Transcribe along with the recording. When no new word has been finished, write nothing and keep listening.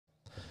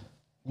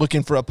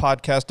Looking for a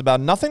podcast about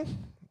nothing?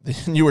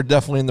 Then you are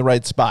definitely in the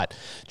right spot.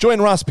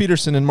 Join Ross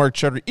Peterson and Mark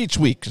Charter each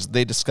week as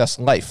they discuss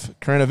life,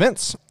 current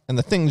events, and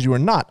the things you are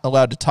not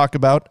allowed to talk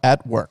about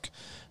at work.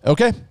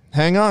 Okay,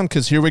 hang on,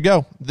 because here we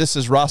go. This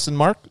is Ross and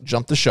Mark,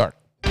 Jump the Shark.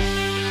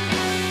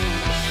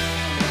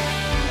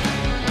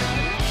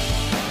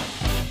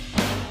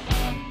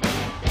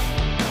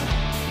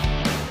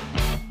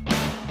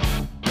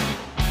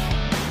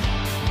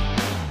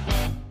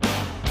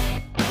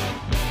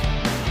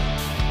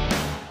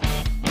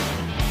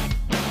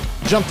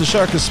 Jump the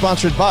Shark is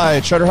sponsored by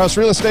Charterhouse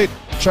Real Estate.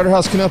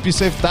 Charterhouse can help you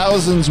save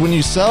thousands when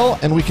you sell,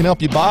 and we can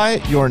help you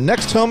buy your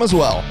next home as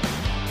well.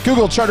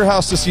 Google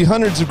Charterhouse to see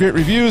hundreds of great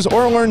reviews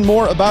or learn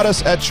more about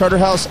us at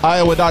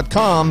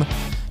charterhouseiowa.com.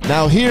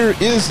 Now here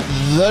is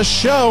the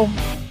show.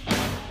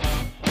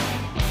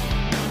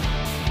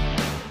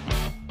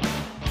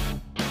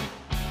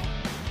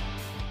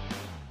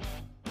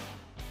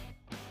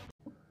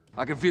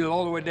 I can feel it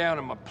all the way down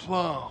in my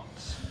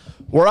plums.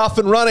 We're off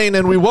and running,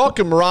 and we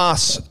welcome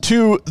Ross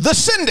to the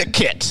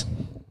Syndicate.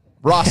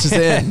 Ross is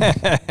in.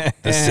 The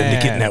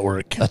Syndicate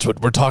Network. That's what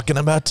we're talking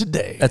about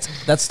today.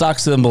 That's stock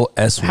symbol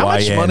SYN. How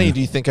much money do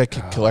you think I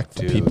could collect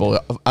from people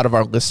out of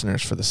our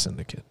listeners for the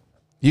Syndicate?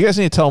 You guys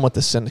need to tell them what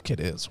the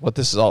Syndicate is, what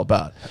this is all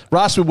about.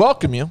 Ross, we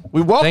welcome you.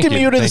 We welcome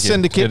you to the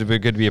Syndicate. It's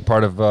good to be a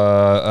part of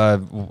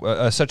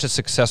such a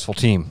successful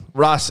team.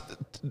 Ross,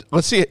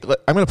 let's see.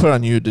 I'm going to put it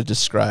on you to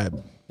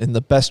describe in the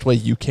best way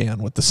you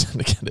can what the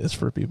Syndicate is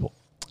for people.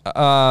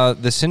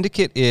 The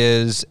Syndicate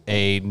is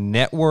a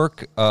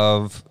network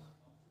of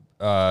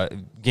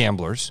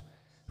gamblers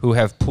who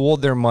have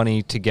pooled their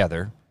money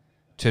together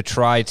to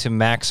try to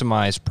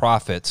maximize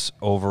profits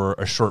over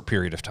a short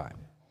period of time.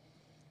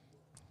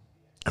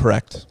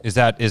 Correct. Is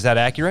that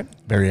accurate?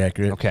 Very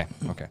accurate. Okay.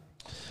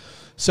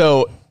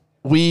 So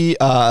we,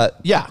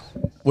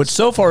 Which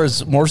so far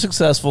is more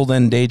successful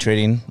than day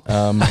trading.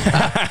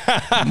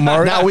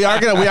 Mark, now we are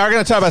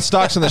gonna talk about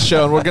stocks on the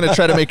show, and we're gonna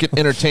try to make it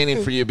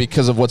entertaining for you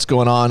because of what's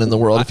going on in the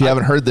world. If you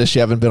haven't heard this,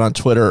 you haven't been on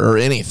Twitter or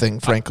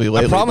anything, frankly,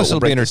 lately. I promise it'll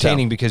be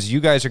entertaining because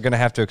you guys are going to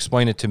have to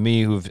explain it to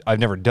me. I've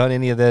never done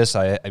any of this.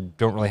 I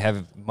don't really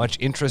have much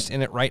interest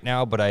in it right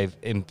now, but I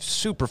am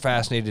super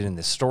fascinated in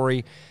this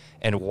story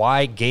and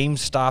why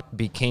GameStop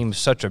became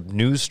such a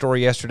news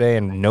story yesterday,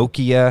 and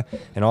Nokia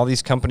and all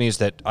these companies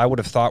that I would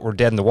have thought were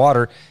dead in the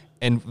water.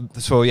 And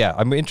so, yeah,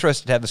 I'm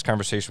interested to have this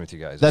conversation with you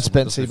guys. That's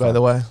Bensy, by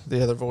the way,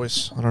 the other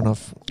voice. I don't know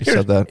if you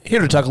said that.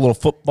 Here to talk a little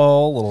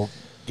football, a little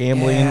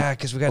gambling, yeah,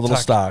 because we got a little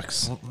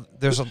stocks.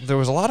 There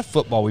was a lot of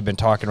football we've been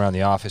talking around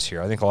the office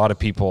here. I think a lot of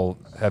people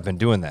have been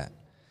doing that.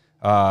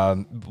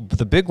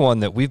 The big one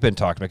that we've been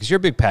talking about, because you're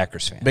a big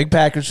Packers fan. Big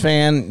Packers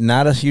fan.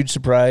 Not a huge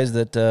surprise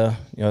that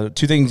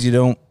two things you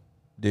don't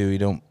do.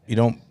 You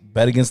don't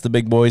bet against the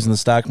big boys in the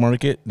stock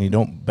market, and you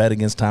don't bet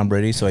against Tom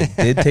Brady. So I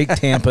did take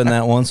Tampa in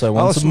that one, so I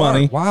won some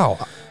money. Wow.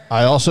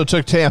 I also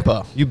took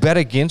Tampa. You bet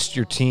against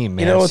your team,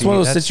 man. It's one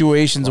of those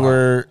situations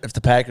where if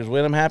the Packers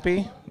win, I'm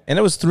happy. And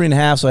it was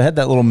 3.5, so I had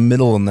that little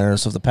middle in there.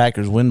 So if the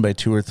Packers win by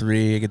 2 or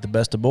 3, I get the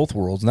best of both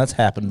worlds, and that's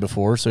happened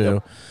before.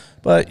 So,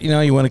 But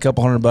you win a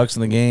couple $100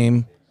 in the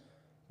game,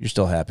 you're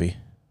still happy.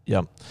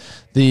 Yeah.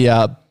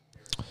 We'll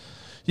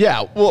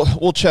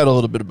chat a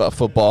little bit about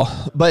football,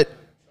 but.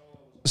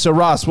 So,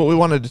 Ross, what we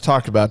wanted to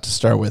talk about to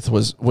start with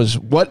was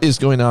what is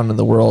going on in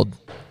the world.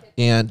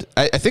 And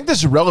I think this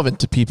is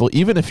relevant to people,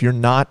 even if you're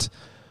not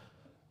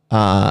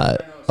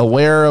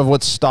aware of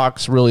what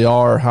stocks really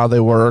are, how they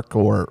work,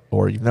 or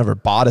you've never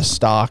bought a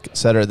stock, et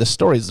cetera. This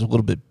story is a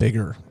little bit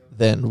bigger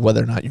than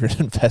whether or not you're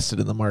invested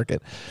in the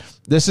market.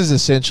 This is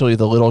essentially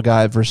the little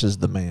guy versus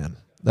the man.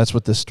 That's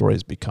what this story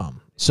has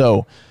become.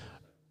 So,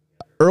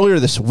 earlier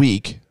this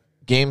week,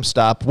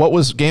 GameStop. What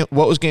was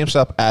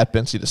GameStop at,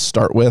 Bensy, to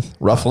start with,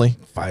 roughly?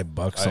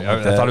 $5.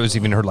 I thought it was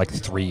even heard like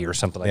 3 or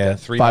something like that.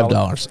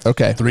 $5.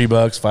 Okay. $3,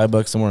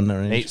 $5, somewhere in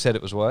there. Nate said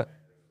it was what?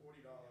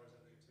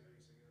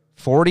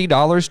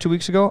 $40 2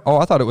 weeks ago? Oh,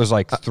 I thought it was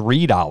like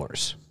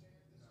 $3.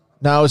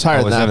 No, it was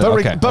higher than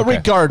that. But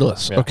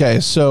regardless, Yeah. okay.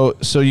 So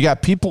you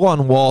got people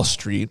on Wall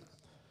Street,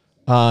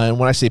 and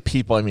when I say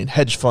people, I mean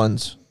hedge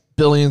funds,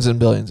 billions and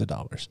billions of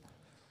dollars,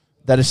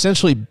 that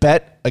essentially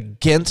bet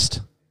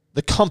against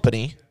the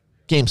company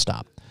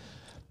GameStop.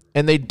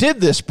 And they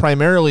did this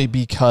primarily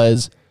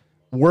because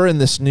we're in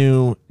this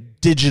new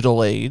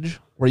digital age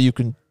where you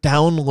can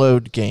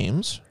download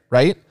games,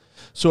 right?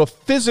 So a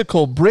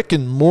physical brick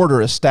and mortar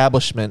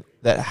establishment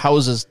that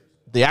houses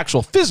the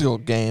actual physical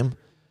game,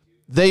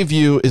 they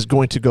view is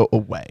going to go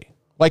away,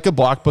 like a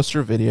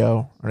Blockbuster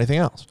Video or anything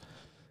else.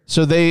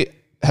 So they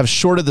have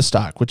shorted the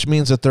stock, which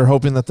means that they're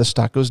hoping that the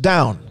stock goes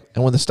down.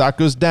 And when the stock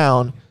goes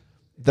down,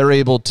 they're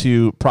able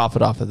to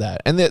profit off of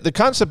that. And the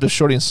concept of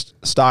shorting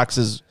stocks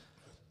is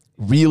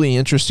really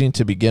interesting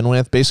to begin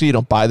with. Basically, you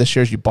don't buy the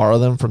shares, you borrow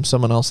them from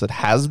someone else that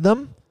has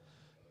them.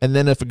 And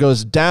then if it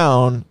goes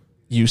down,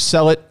 you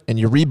sell it and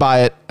you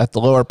rebuy it at the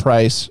lower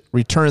price,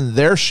 return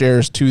their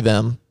shares to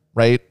them,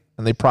 right?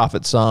 And they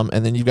profit some.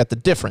 And then you've got the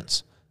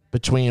difference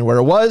between where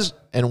it was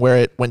and where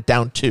it went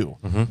down to.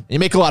 Mm-hmm. And you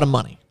make a lot of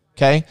money,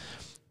 okay?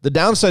 The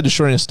downside to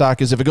shorting a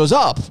stock is if it goes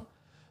up,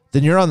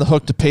 then you're on the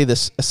hook to pay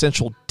this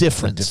essential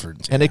difference.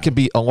 And it could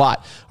be a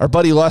lot. Our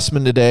buddy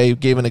Lussman today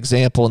gave an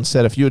example and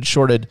said if you had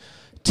shorted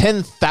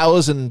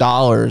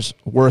 $10,000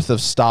 worth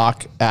of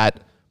stock at,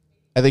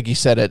 I think he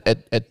said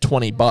at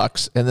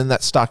 $20, and then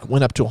that stock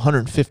went up to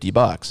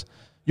 $150,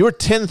 your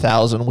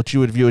 $10,000, which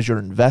you would view as your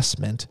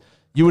investment,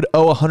 you would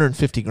owe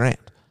 $150,000.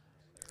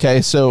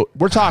 Okay, so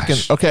we're talking.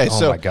 Okay,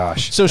 oh my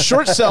gosh. So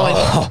short selling.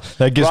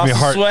 That gives me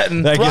heart.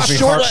 Sweating. That gives me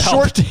heart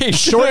palpitation.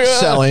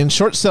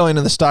 Short selling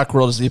in the stock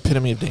world is the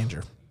epitome of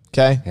danger.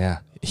 Okay. Yeah.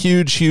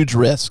 Huge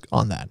risk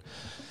on that.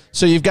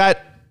 So you've got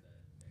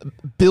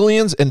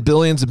billions and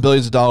billions and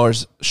billions of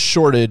dollars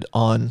shorted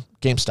on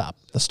GameStop,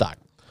 the stock.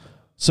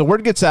 So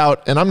word gets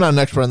out, and I'm not an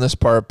expert on this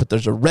part, but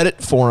there's a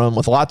Reddit forum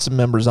with lots of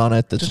members on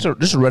it. That's Just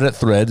a Reddit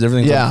threads.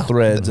 Everything's on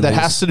threads. That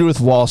has to do with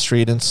Wall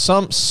Street, and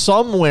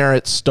somewhere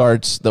it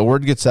starts. The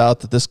word gets out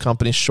that this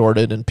company's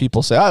shorted, and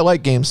people say, "I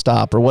like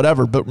GameStop" or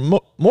whatever. But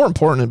more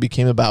important, it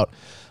became about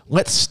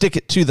let's stick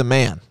it to the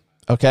man.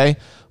 Okay,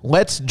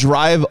 let's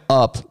drive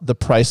up the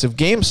price of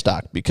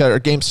GameStop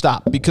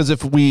because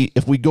if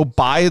we go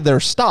buy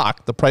their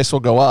stock, the price will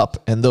go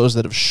up, and those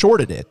that have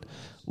shorted it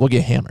will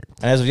get hammered.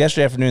 And as of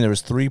yesterday afternoon, there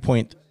was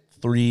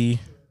 3.3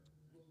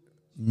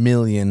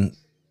 million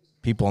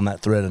people on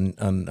that thread on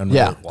Reddit.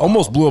 Yeah.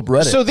 Almost blew up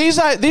Reddit. So these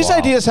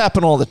ideas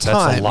happen all the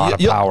time. That's a lot of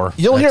power.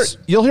 You'll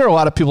hear a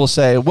lot of people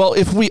say, "Well,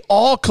 if we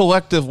all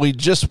collectively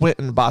just went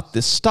and bought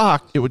this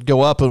stock, it would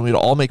go up and we'd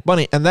all make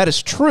money." And that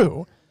is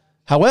true.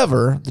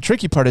 However, the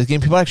tricky part is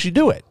getting people to actually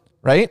do it,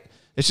 right?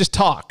 It's just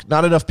talk.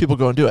 Not enough people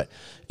go and do it.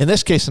 In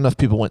this case, enough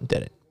people went and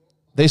did it.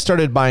 They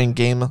started buying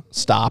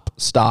GameStop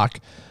stock,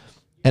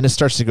 and it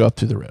starts to go up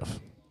through the roof.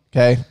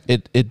 Okay,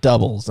 it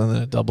doubles, and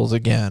then it doubles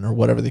again, or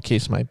whatever the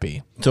case might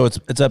be. So it's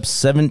up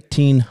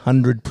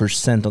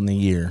 1,700% on the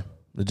year.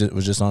 It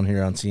was just on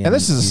here on CNBC. And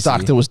this is a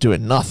stock that was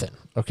doing nothing.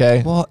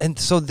 Okay. Well, and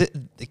so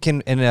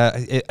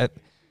I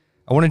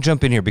want to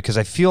jump in here because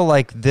I feel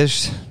like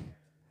this.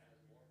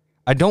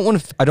 I don't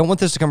want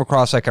this to come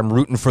across like I'm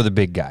rooting for the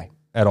big guy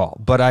at all.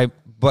 But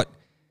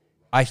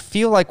I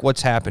feel like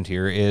what's happened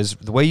here is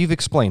the way you've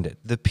explained it.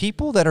 The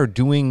people that are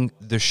doing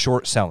the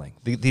short selling,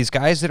 these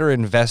guys that are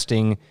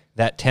investing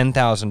that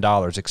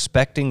 $10,000,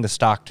 expecting the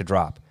stock to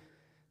drop,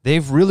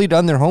 they've really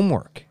done their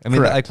homework. I mean,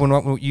 Correct. like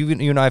when you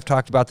and I have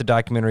talked about the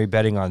documentary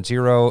Betting on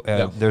Zero.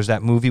 There's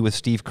that movie with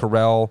Steve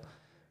Carell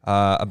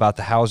about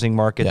the housing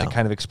market that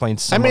kind of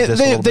explains some of this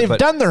a little bit. They've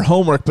done their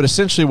homework, but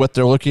essentially what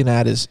they're looking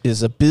at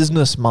is a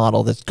business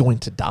model that's going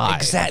to die.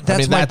 Exactly.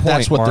 That's my point.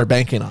 That's what Mark. they're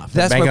banking off.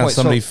 That's banking my on point.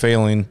 somebody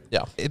failing.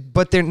 Yeah.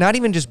 But they're not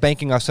even just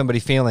banking off somebody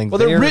failing. Well,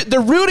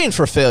 they're rooting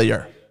for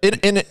failure.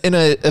 In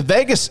a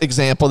Vegas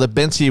example that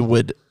Bensy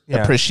would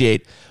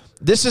appreciate,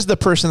 this is the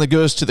person that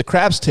goes to the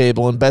craps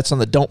table and bets on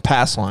the don't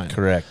pass line.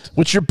 Correct.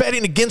 Which you're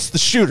betting against the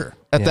shooter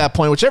at that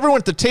point, which everyone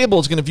at the table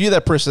is going to view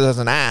that person as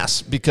an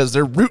ass because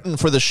they're rooting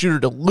for the shooter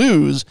to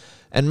lose,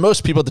 and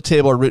most people at the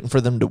table are rooting for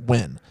them to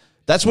win.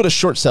 That's what a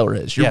short seller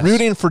is. You're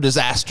rooting for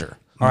disaster.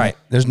 All right.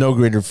 There's no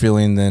greater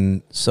feeling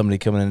than somebody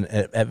coming in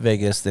at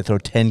Vegas. They throw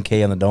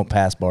 10K on the don't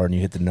pass bar and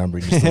you hit the number.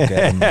 And you just look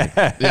at them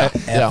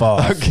like, F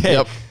off. Okay.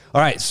 Yep. All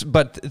right,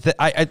 but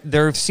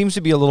there seems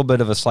to be a little bit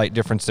of a slight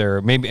difference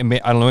there. Maybe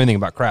I don't know anything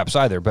about craps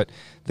either, but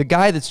the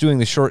guy that's doing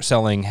the short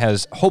selling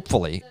has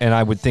hopefully, and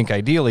I would think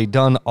ideally,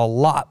 done a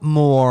lot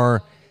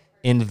more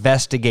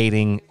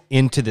investigating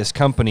into this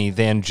company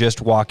than just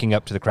walking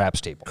up to the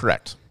craps table.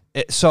 Correct.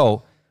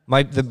 So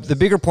the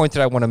bigger point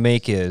that I want to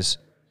make is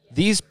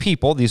these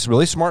people, these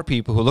really smart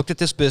people who looked at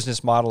this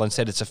business model and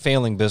said it's a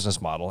failing business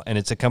model and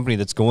it's a company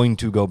that's going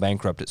to go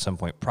bankrupt at some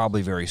point,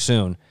 probably very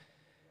soon.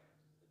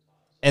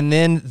 And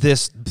then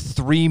this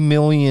 3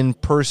 million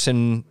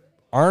person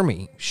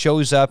army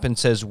shows up and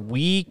says,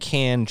 we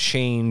can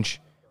change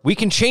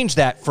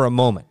that for a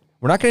moment.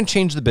 We're not going to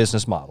change the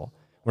business model.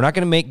 We're not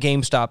going to make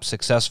GameStop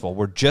successful.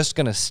 We're just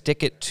going to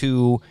stick it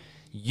to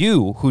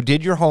you who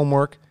did your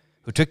homework,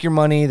 who took your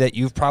money that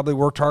you've probably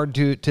worked hard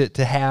to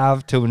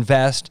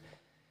invest.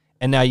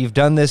 And now you've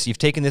done this, you've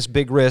taken this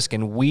big risk,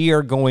 and we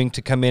are going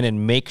to come in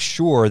and make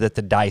sure that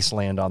the dice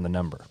land on the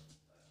number.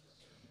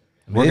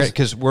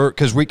 Because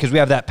we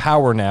have that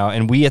power now,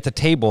 and we at the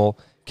table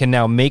can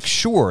now make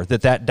sure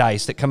that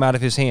dice that come out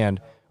of his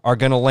hand are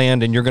going to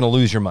land, and you're going to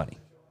lose your money.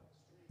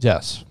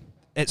 Yes.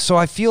 And so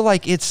I feel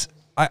like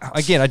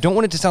I don't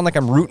want it to sound like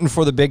I'm rooting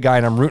for the big guy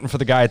and I'm rooting for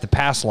the guy at the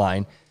pass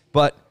line,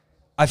 but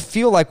I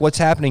feel like what's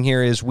happening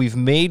here is we've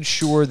made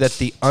sure that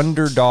the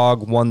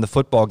underdog won the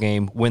football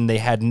game when they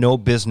had no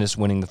business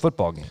winning the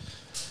football game.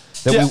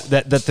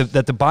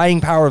 That the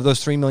buying power of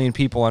those 3 million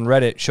people on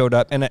Reddit showed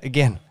up, and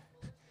again,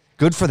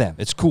 good for them.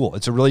 It's cool.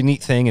 It's a really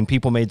neat thing, and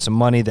people made some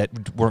money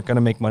that weren't going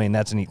to make money, and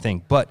that's a neat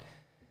thing. But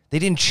they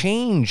didn't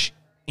change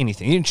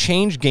anything. You didn't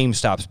change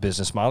GameStop's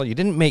business model. You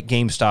didn't make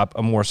GameStop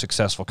a more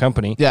successful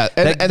company. Yeah,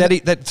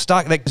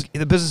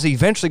 the business is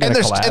eventually going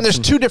to collapse. And there's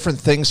two different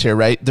things here,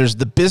 right? There's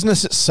the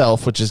business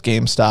itself, which is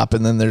GameStop,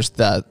 and then there's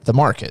the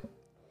market,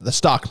 the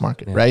stock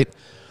market, right?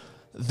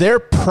 their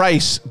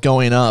price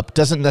going up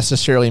doesn't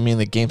necessarily mean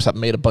that GameStop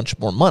made a bunch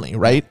more money,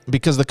 right?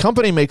 Because the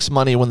company makes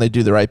money when they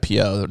do their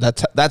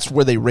IPO. That's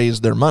where they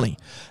raise their money.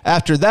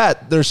 After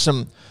that, there's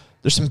some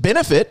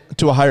benefit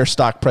to a higher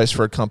stock price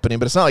for a company,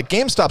 but it's not like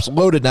GameStop's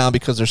loaded now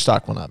because their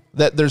stock went up.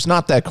 There's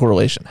not that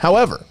correlation.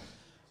 However,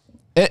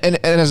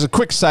 and as a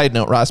quick side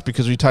note, Ross,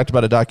 because we talked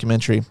about a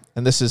documentary,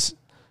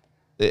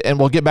 and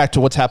we'll get back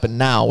to what's happened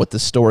now with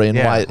this story and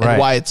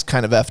why it's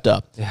kind of effed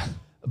up. Yeah.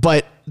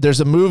 But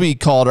there's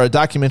a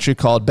documentary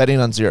called Betting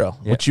on Zero,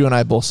 which you and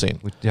I both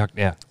seen.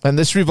 Yeah. And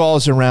this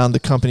revolves around the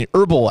company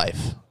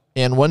Herbalife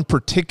and one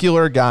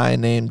particular guy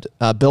named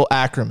Bill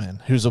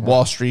Ackerman, who's a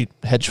Wall Street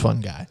hedge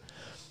fund guy.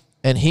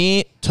 And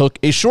he took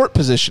a short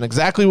position,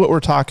 exactly what we're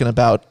talking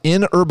about,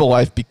 in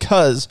Herbalife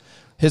because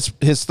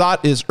his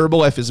thought is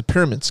Herbalife is a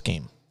pyramid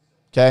scheme.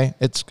 Okay?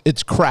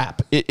 It's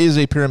crap. It is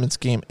a pyramid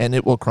scheme, and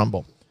it will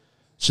crumble.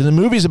 So the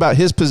movie's about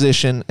his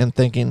position and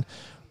thinking,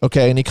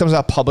 okay, and he comes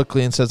out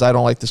publicly and says, I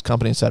don't like this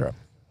company, et cetera.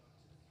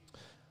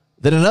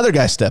 Then another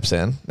guy steps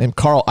in named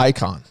Carl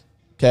Icahn,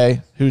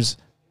 okay, who's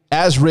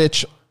as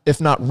rich,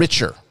 if not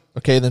richer,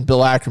 okay, than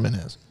Bill Ackerman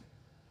is.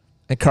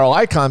 And Carl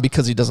Icahn,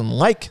 because he doesn't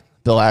like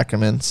Bill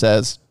Ackerman,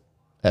 says,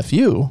 F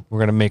you. We're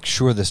going to make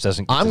sure this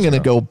doesn't get I'm going to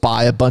go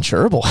buy a bunch of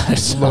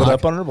Herbalife. Load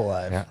up on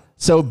Herbalife. Yeah.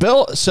 So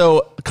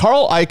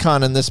Carl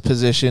Icahn in this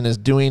position is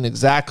doing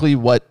exactly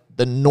what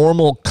the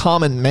normal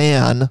common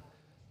man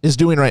is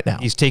doing right now.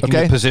 He's taking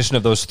the position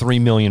of those 3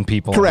 million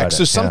people. Correct.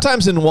 So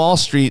sometimes in Wall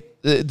Street,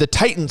 the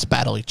titans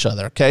battle each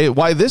other. Okay.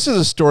 Why this is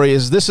a story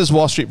is this is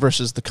Wall Street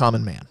versus the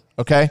common man.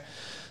 Okay.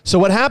 So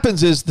what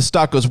happens is the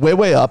stock goes way,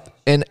 way up.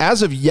 And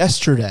as of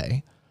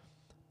yesterday,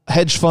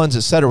 hedge funds,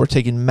 et cetera, were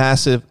taking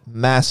massive,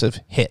 massive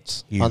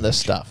hits on this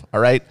stuff.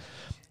 All right.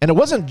 And it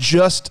wasn't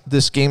just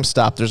this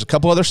GameStop. There's a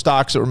couple other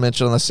stocks that were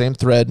mentioned on the same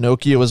thread.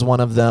 Nokia was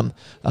one of them.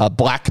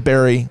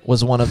 BlackBerry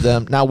was one of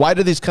them. Now, why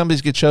did these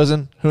companies get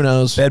chosen? Who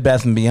knows? Bed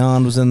Bath &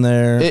 Beyond was in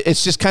there.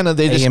 It's just kind of,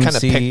 they just kind of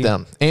picked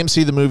them.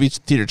 AMC, the movie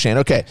theater chain.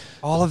 Okay.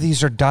 all of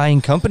these are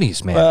dying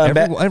companies, man.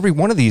 Every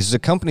one of these is a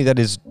company that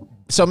is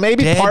so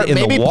maybe dead part in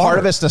the part of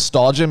water. it's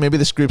nostalgia. Maybe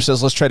this group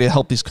says, let's try to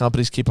help these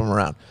companies keep them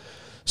around.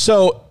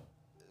 So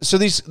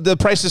the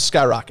prices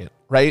skyrocket,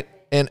 right?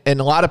 And a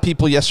lot of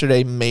people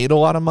yesterday made a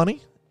lot of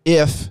money.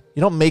 If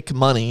you don't make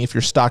money, if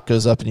your stock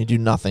goes up and you do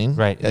nothing,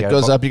 Right, you it gotta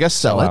goes up, you got to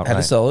sell it. out, Had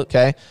to sell it.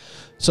 Okay.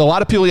 So a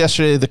lot of people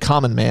yesterday, the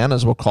common man,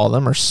 as we'll call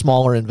them, or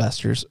smaller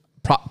investors,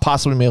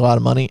 possibly made a lot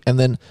of money. And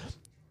then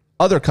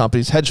other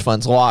companies, hedge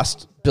funds,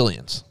 lost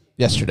billions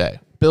yesterday.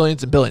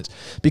 Billions and billions.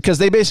 Because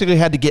they basically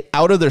had to get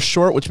out of their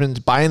short, which means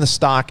buying the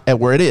stock at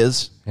where it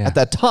is at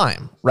that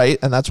time, right?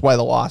 And that's why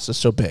the loss is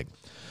so big.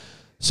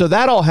 So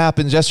that all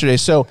happens yesterday.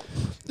 So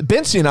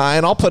Bency and I,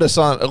 and I'll put us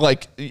on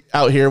like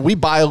out here, we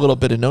buy a little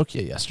bit of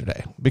Nokia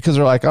yesterday because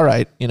we're like, all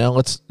right,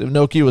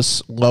 Nokia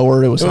was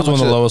lower. It was one of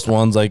the lowest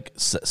ones, like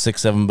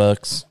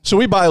 $6-7. So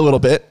we buy a little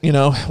bit,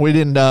 we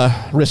didn't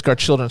risk our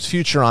children's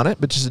future on it,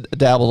 but just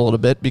dabble a little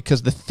bit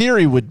because the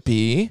theory would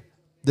be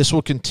this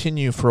will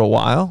continue for a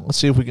while. Let's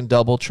see if we can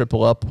double,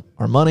 triple up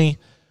our money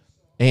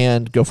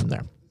and go from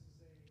there.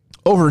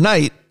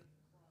 Overnight,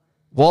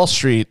 Wall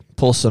Street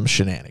pulls some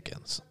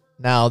shenanigans.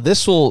 Now,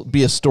 this will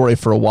be a story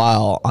for a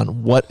while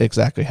on what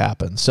exactly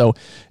happened. So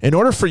in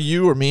order for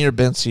you or me or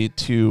Bency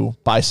to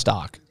buy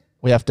stock,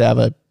 we have to have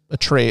a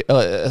trade,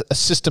 a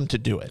system to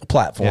do it. A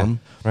platform.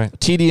 Yeah, right.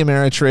 TD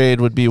Ameritrade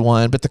would be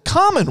one, but the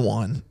common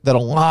one that a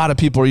lot of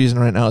people are using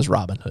right now is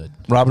Robinhood.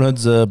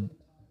 Robinhood's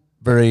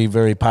very,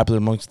 very popular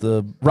amongst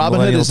the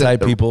millennial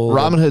type people.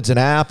 Robinhood's an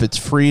app. It's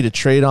free to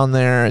trade on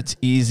there. It's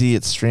easy.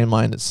 It's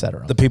streamlined,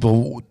 etc. The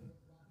people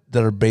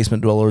that are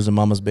basement dwellers in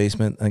mama's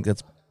basement, I think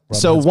that's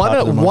so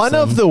one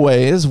of the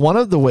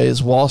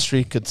ways Wall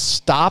Street could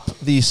stop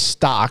these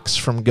stocks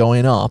from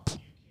going up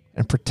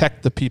and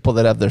protect the people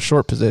that have their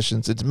short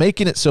positions, it's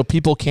making it so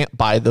people can't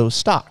buy those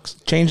stocks.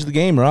 Changed the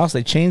game, Ross.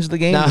 They changed the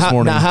game this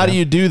morning. Now, how do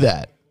you do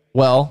that?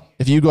 Well,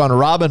 if you go on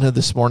Robinhood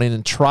this morning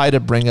and try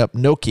to bring up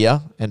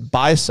Nokia and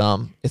buy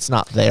some, it's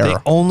not there. They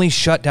only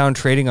shut down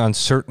trading on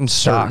certain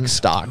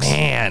stocks.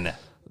 Man.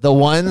 The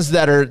ones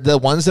that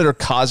are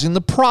causing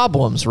the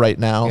problems right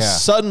now,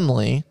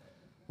 suddenly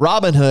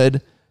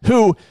Robinhood,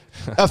 who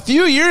a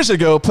few years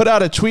ago put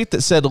out a tweet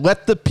that said,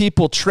 let the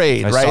people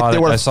trade, right?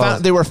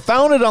 They were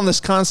founded on this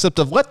concept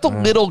of let the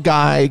little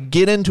guy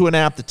get into an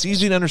app that's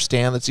easy to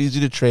understand, that's easy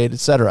to trade,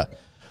 etc.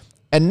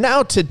 And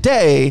now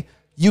today,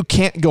 you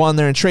can't go on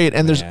there and trade.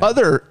 And there's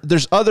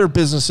other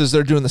businesses that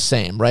are doing the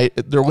same, right?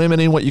 They're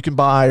limiting what you can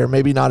buy or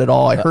maybe not at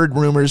all. I heard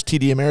rumors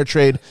TD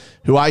Ameritrade,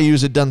 who I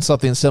use, had done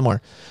something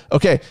similar.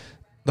 Okay.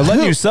 They're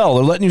letting you sell.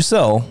 Oh,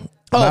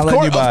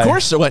 of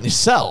course they're letting you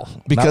sell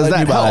because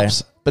that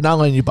helps, but not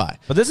letting you buy.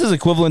 But this is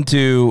equivalent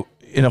to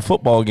in a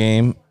football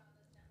game,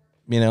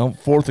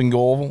 4th and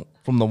goal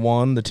from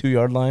the 2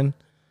 yard line.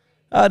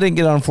 I didn't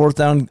get on 4th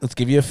down. Let's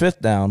give you a 5th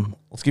down.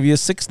 Let's give you a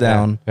 6th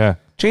down. Yeah.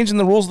 Changing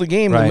the rules of the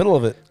game in the middle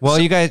of it. Well,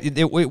 you guys,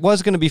 it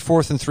was going to be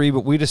 4th and 3,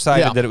 but we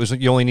decided that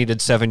you only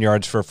needed 7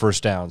 yards for a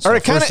first down. So or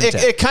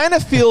it kind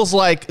of feels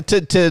like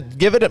to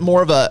give it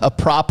more of a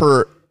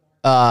proper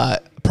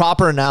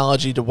proper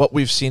analogy to what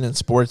we've seen in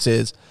sports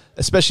is,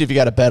 especially if you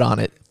got to bet on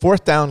it,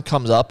 4th down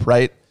comes up,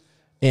 right?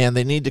 And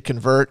they need to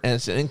convert, and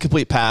it's an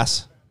incomplete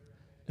pass.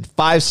 And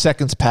 5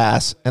 seconds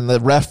pass, and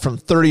the ref from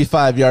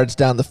 35 yards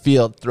down the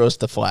field throws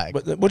the flag.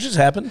 What just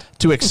happened?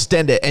 To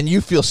extend it, and you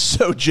feel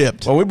so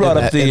gypped. Well, we brought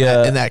up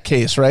in that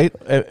case, right?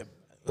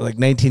 Like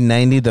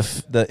 1990,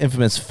 the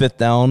infamous 5th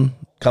down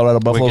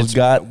Colorado Buffaloes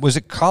got. Was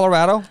it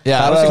Colorado?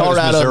 Yeah,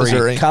 Colorado,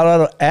 Missouri.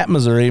 Colorado at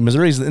Missouri.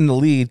 Missouri's in the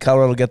lead.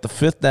 Colorado got the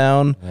 5th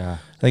down. Yeah.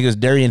 I think it was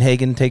Darian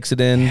Hagan takes it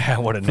in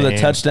what a for the name.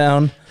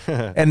 touchdown.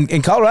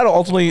 and Colorado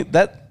ultimately,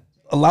 that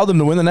allowed them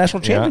to win the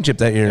national championship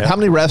that year. How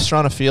many refs are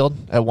on a field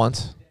at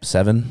once?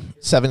 7.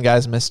 7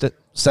 guys missed it.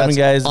 Seven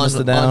guys missed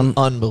it down.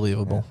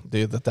 Unbelievable,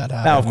 dude, that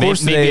happened. Now, of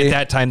course, maybe at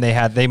that time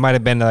they might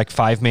have been like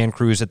 5-man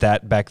crews at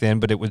that back then,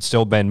 but it would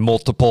still been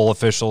multiple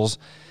officials,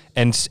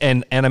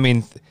 and I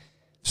mean,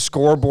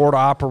 scoreboard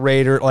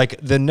operator, like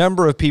the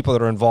number of people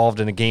that are involved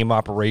in a game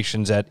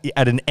operations at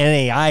an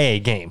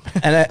NAIA game.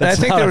 And I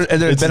think there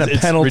had been a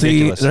penalty.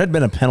 Ridiculous. There had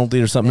been a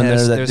penalty or something in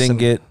there that didn't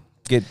get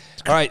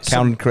All right,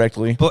 counted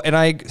correctly. But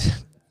I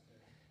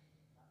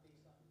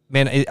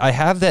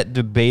have that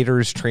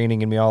debater's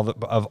training in me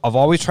of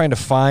always trying to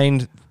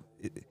find.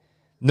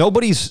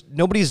 Nobody's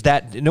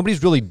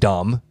really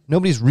dumb.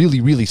 Nobody's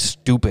really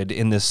stupid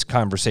in this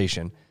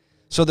conversation.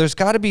 So there's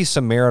got to be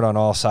some merit on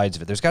all sides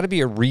of it. There's got to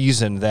be a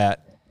reason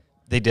that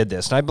they did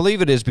this, and I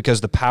believe it is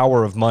because the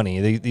power of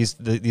money.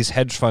 These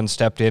hedge funds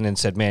stepped in and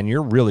said, "Man,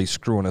 you're really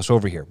screwing us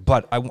over here."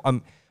 But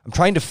I'm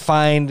trying to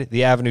find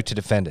the avenue to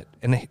defend it.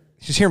 And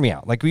just hear me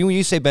out. Like when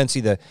you say,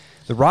 Bensy, the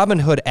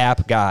Robinhood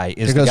app guy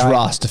is Here the goes guy.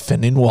 Ross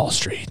defending Wall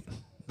Street.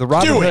 The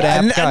Robinhood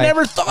app guy. I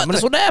never thought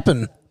this would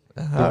happen.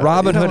 The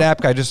Robinhood app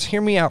guy. Just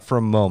hear me out for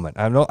a moment.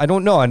 I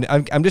don't know.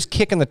 I'm just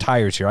kicking the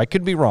tires here. I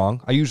could be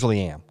wrong. I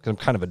usually am because I'm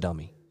kind of a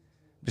dummy.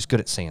 I'm just good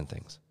at saying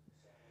things.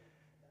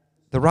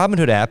 The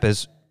Robinhood app,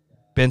 as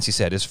Bensy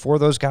said, is for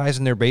those guys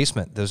in their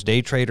basement, those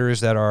day traders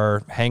that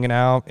are hanging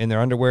out in their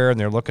underwear and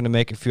they're looking to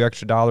make a few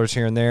extra dollars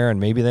here and there, and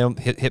maybe they'll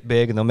hit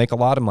big and they'll make a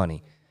lot of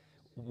money.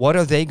 What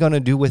are they going to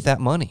do with that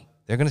money?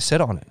 They're going to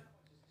sit on it.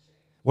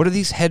 What are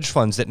these hedge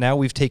funds that now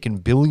we've taken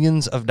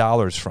billions of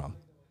dollars from?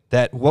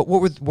 That what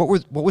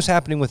was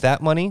happening with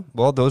that money?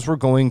 Well, those were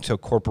going to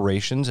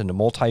corporations and to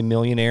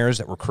multimillionaires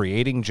that were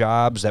creating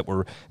jobs, that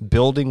were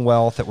building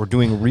wealth, that were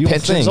doing real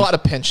Pensions. things. A lot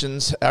of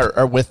pensions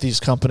are with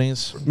these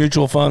companies.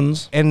 Mutual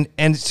funds. And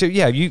so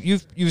yeah,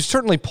 you've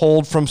certainly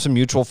pulled from some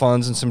mutual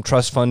funds and some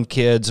trust fund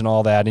kids and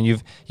all that, and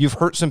you've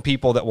hurt some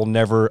people that will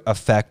never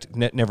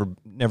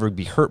never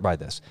be hurt by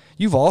this.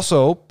 You've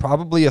also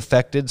probably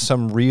affected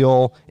some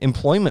real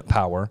employment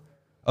power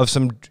of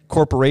some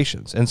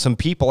corporations and some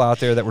people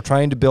out there that were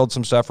trying to build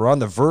some stuff or on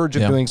the verge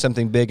of doing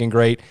something big and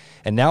great.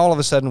 And now all of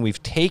a sudden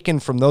we've taken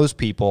from those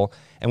people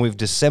and we've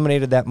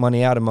disseminated that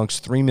money out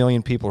amongst 3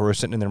 million people who are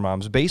sitting in their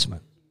mom's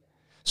basement.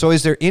 So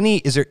is there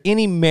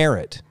any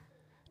merit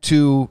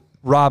to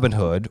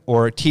Robinhood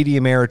or TD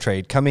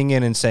Ameritrade coming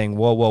in and saying,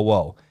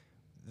 whoa,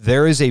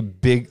 there is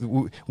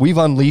we've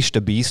unleashed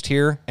a beast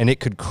here and it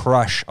could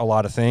crush a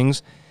lot of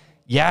things.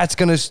 Yeah,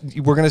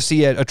 we're gonna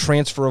see a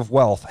transfer of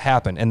wealth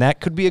happen, and that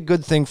could be a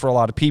good thing for a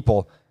lot of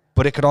people,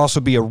 but it could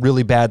also be a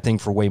really bad thing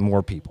for way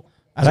more people.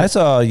 And I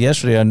saw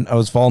yesterday, and I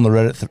was following the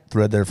Reddit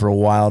thread there for a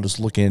while, just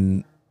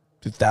looking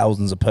through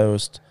thousands of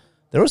posts.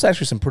 There was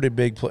actually some pretty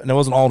big, and it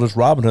wasn't all just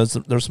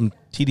Robinhood. There were some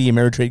TD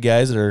Ameritrade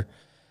guys that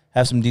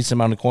have some decent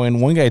amount of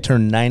coin. One guy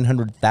turned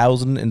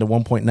 900,000 into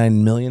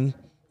 1.9 million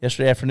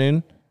yesterday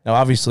afternoon. Now,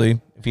 obviously,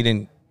 if he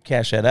didn't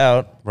cash that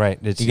out, right?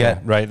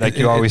 Right, like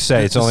you always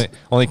say, it's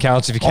only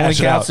counts if you cash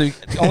out.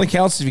 Only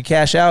counts if you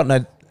cash out,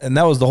 and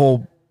that was the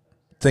whole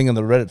thing in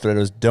the Reddit thread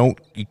was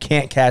you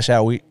can't cash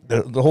out.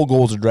 The whole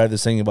goal is to drive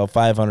this thing about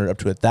 500 up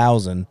to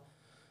 1,000,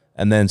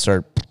 and then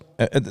start.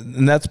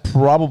 And that's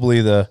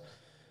probably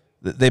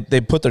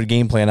they put their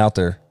game plan out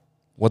there,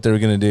 what they were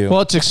going to do.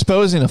 Well, it's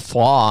exposing a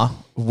flaw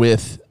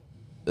with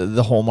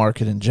the whole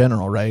market in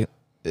general, right?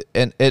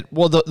 And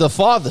the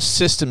flaw of the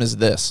system is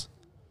this.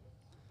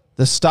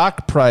 The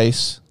stock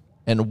price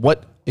and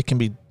what can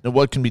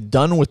be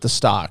done with the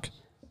stock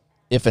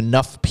if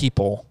enough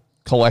people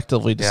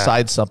collectively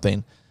decide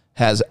something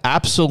has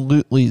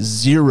absolutely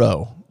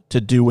zero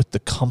to do with the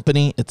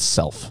company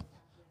itself,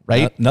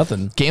 right?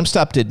 Nothing.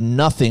 GameStop did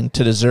nothing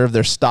to deserve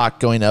their stock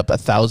going up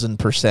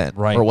 1,000%,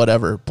 right, or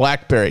whatever.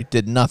 BlackBerry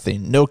did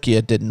nothing.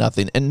 Nokia did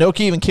nothing. And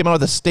Nokia even came out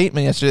with a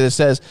statement yesterday that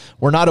says,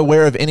 we're not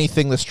aware of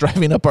anything that's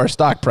driving up our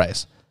stock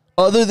price.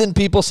 Other than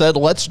people said,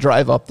 let's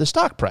drive up the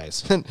stock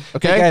price. Okay,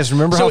 hey guys,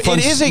 remember how fun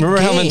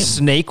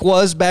Snake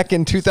was back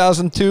in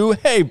 2002?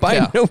 Hey, buy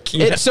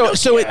Nokia.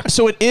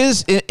 So it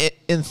is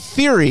in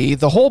theory,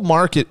 the whole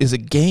market is a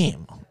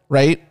game,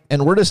 right?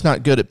 And we're just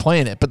not good at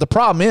playing it. But the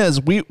problem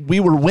is, we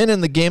were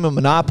winning the game of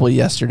Monopoly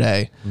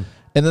yesterday.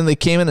 And then they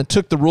came in and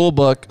took the rule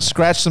book,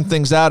 scratched some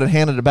things out, and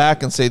handed it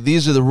back and say,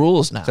 these are the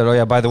rules now. Said, oh,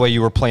 yeah, by the way,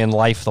 you were playing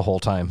Life the whole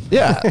time.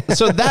 Yeah.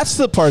 So that's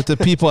the part that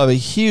people have a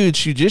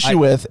huge issue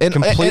with. And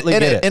completely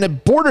get it. And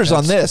it borders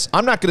on this.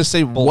 I'm not going to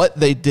say what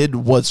they did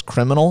was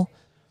criminal,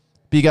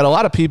 But you got a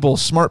lot of people,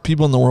 smart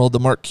people in the world, the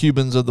Mark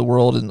Cubans of the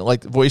world, and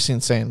like voicing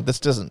saying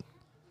this doesn't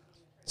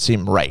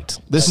seem right.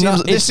 This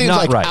seems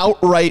like right.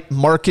 outright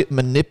market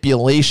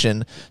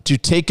manipulation to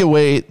take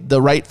away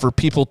the right for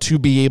people to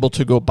be able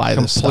to go buy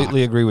this stock.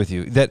 Completely agree with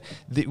you.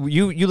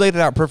 You laid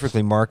it out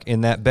perfectly, Mark,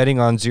 in that Betting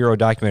on Zero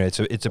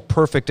documentary. It's a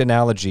perfect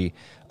analogy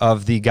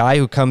of the guy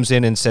who comes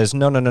in and says,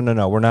 no,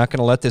 we're not going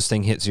to let this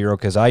thing hit zero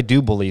because I do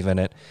believe in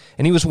it.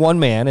 And he was one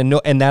man,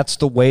 and that's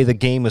the way the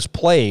game is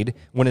played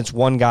when it's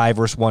one guy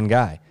versus one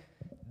guy.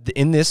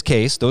 In this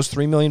case, those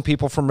 3 million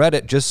people from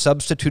Reddit just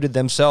substituted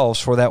themselves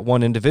for that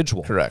one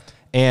individual. Correct.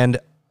 And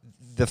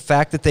the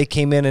fact that they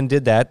came in and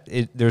did that,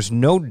 there's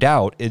no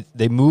doubt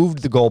they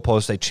moved the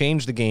goalposts. They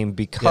changed the game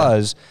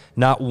because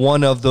not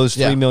one of those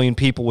 3 million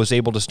people was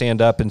able to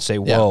stand up and say,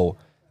 whoa,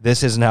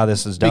 this isn't how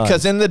this is done.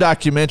 Because in the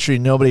documentary,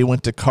 nobody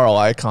went to Carl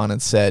Icahn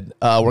and said,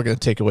 we're going to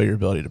take away your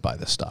ability to buy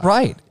this stock.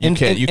 Right. You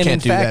can't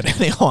do that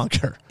any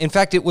longer. In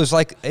fact, it was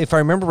like, if I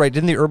remember right,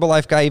 didn't the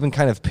Herbalife guy even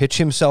kind of pitch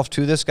himself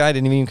to this guy?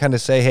 Didn't even kind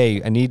of say,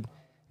 hey, I need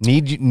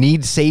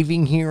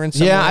saving here and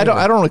Yeah, I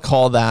don't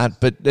recall that,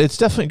 but it's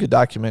definitely a good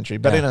documentary.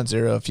 Betting on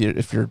Zero, if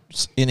you're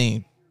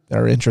any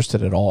are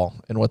interested at all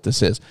in what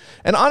this is.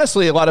 And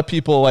honestly, a lot of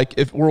people, like,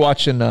 if we're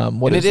watching this Mark,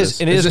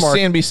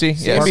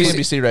 CNBC? Yeah,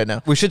 CNBC right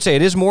now. We should say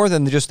it is more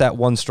than just that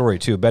one story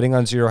too. Betting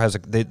on Zero has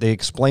they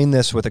explain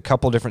this with a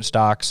couple different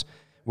stocks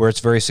where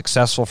it's very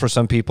successful for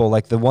some people.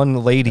 Like the one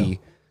lady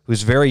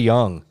who's very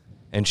young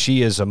and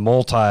she is a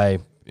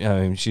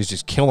she's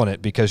just killing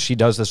it because she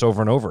does this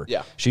over and over.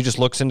 Yeah. She just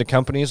looks into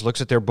companies,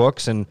 looks at their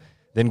books, and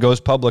then goes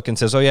public and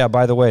says, oh, yeah,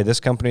 by the way, this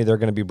company, they're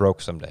going to be broke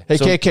someday. Hey,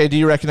 KK, do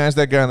you recognize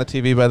that guy on the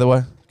TV, by the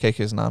way?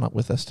 KK's not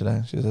with us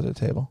today. She's at a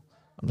table.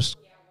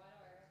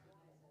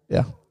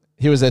 Yeah.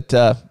 He was at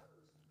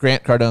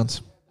Grant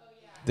Cardone's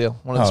deal.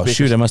 One of the speakers.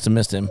 Shoot, I must have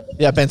missed him.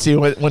 Yeah, Ben C.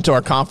 went to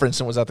our conference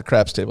and was at the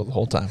craps table the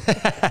whole time.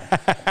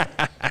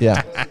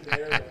 Yeah.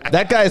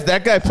 That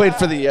guy played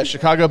for the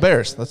Chicago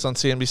Bears. That's on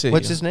CNBC.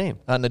 What's his name?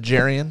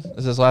 Najarian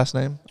is his last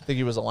name. I think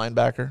he was a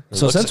linebacker.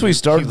 So since we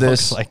started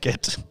this, like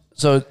it.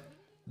 So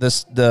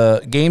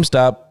the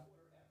GameStop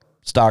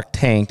stock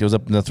tanked. It was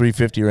up in the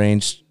 350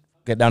 range,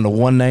 got down to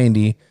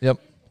 190. Yep.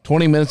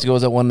 20 minutes ago it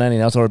was at 190.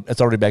 Now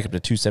it's already back up to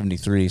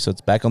 273. So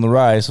it's back on the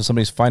rise. So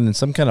somebody's finding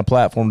some kind of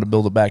platform to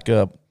build it back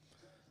up.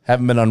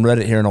 Haven't been on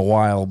Reddit here in a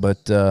while,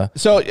 but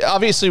so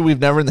obviously we've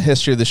never in the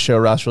history of the show,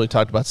 Ross, really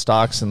talked about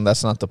stocks, and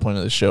that's not the point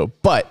of the show.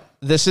 But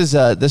this is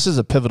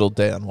a pivotal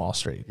day on Wall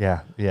Street. Yeah.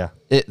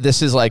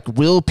 This is like,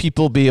 will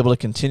people be able to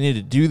continue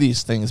to do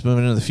these things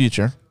moving into the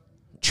future?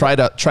 Try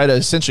to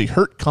essentially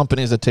hurt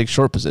companies that take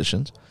short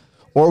positions,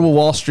 or will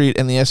Wall Street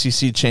and the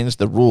SEC change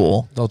the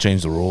rule? They'll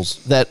change the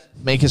rules that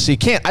make it so you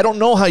can't. I don't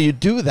know how you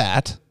do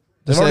that.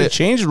 They've already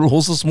changed the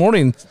rules this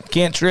morning.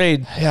 Can't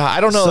trade. Yeah, I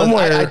don't know.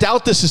 I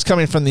doubt this is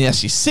coming from the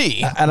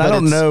SEC. And I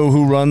don't know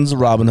who runs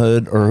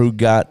Robinhood or who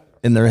got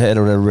in their head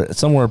or whatever.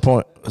 Somewhere,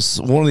 one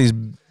of these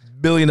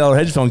billion-dollar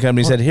hedge fund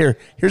companies said,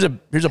 "Here's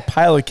a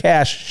pile of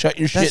cash. Shut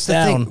your shit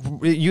down." Thing.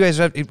 You guys,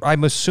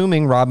 I'm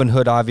assuming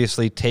Robinhood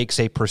obviously takes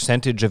a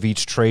percentage of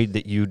each trade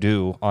that you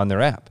do on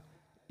their app.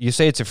 You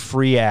say it's a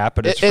free app,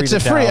 but it's a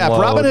free app.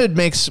 Robinhood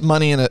makes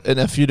money in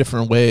a few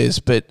different ways,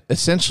 but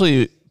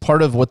essentially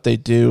part of what they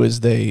do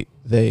is they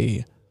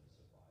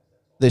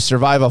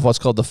survive off what's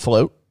called the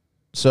float.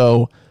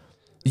 So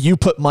you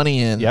put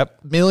money in. Yep.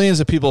 Millions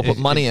of people put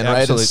money in, right?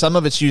 And absolutely. some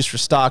of it's used for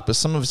stock, but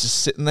some of it's just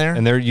sitting there.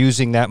 And they're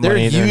using that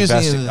money. They're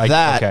using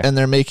that, and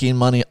they're making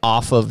money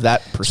off of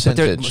that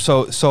percentage.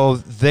 So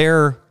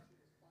their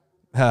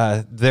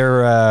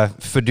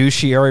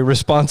fiduciary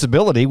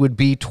responsibility would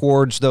be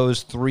towards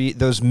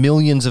those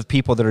millions of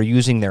people that are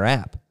using their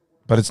app.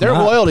 But it's their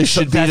loyalty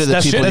should be to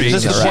the people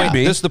using their app.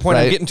 This is the point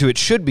I'm getting to. It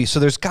should be.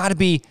 So there's got to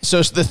be.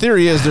 So the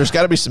theory is there's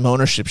got to be some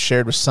ownership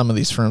shared with some of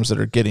these firms that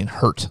are getting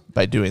hurt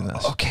by doing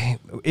this. Okay,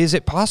 is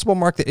it possible,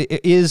 Mark,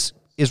 that is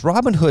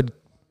Robinhood?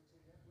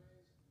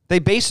 They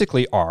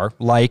basically are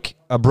like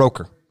a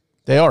broker.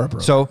 They are a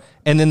broker. So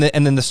and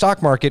then the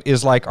stock market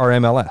is like our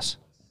MLS.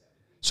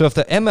 So if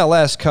the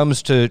MLS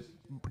comes to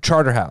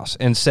Charterhouse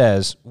and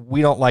says,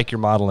 we don't like your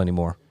model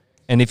anymore,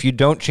 and if you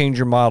don't change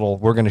your model,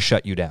 we're going to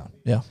shut you down.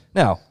 Yeah.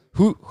 Now,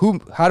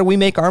 how do we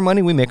make our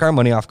money? We make our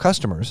money off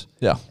customers.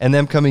 Yeah. And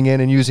them coming in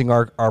and using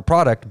our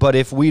product. But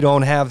if we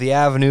don't have the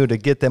avenue to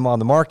get them on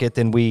the market,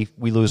 then we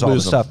lose all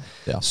the stuff.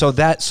 Yeah.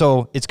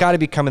 So it's got to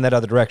be coming that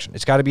other direction.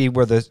 It's got to be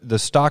where the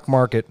stock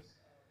market,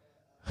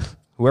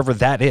 whoever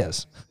that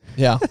is.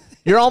 Yeah.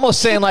 You're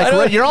almost saying like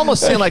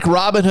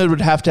Robinhood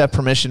would have to have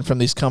permission from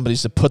these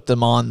companies to put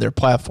them on their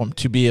platform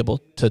to be able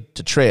to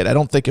trade. I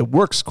don't think it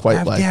works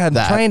quite like that.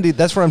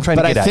 That's what I'm trying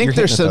to get at. But I think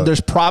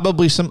there's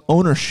probably some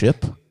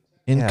ownership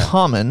in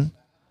common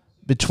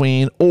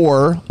between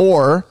or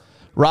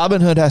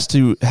Robinhood has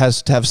to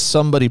have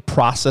somebody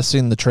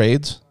processing the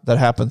trades that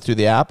happen through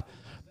the app.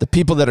 The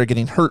people that are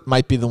getting hurt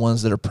might be the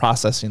ones that are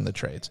processing the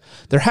trades.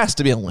 There has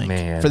to be a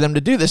link for them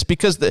to do this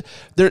because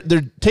they're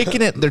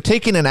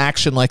taking an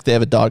action like they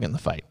have a dog in the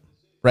fight,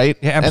 right?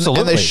 Yeah,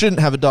 absolutely. And they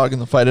shouldn't have a dog in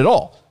the fight at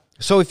all.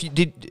 So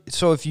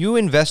if you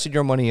invested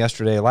your money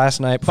yesterday, last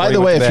night. By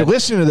the way, if you're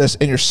listening to this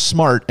and you're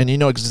smart and you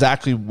know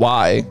exactly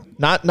why,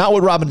 not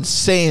what Robin's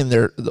saying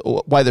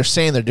why they're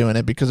saying they're doing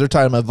it, because they're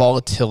talking about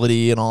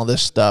volatility and all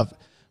this stuff,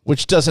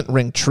 which doesn't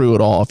ring true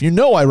at all. If you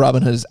know why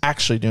Robinhood is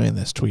actually doing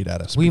this, tweet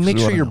at us. Will you make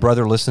sure your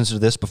brother listens to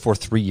this before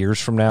 3 years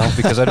from now?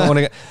 Because I don't want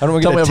to get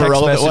a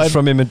text message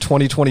from him in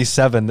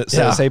 2027 that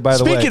says, "Hey, by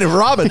the way." Speaking of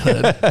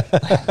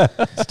Robinhood,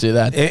 let's do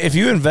that. If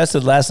you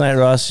invested last night,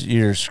 Ross,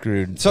 you're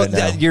screwed. So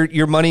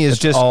your money is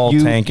just all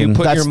tanking. You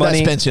put your money.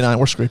 That's Spencer and I.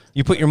 We're screwed.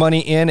 You put your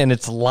money in, and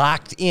it's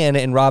locked in,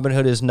 and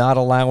Robinhood is not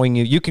allowing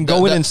you. You can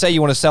go in and say you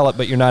want to sell it,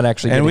 but you're not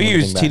actually. And getting we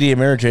use TD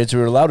Ameritrade, so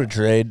we're allowed to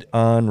trade.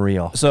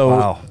 Unreal.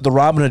 So the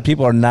Robinhood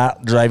people are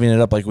not driving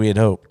it up like we had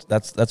hoped.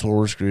 That's where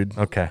we're screwed.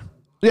 Okay.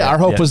 Yeah, our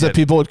hope was that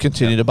people would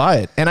continue to buy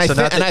it. And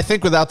I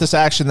think without this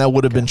action, that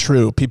would have been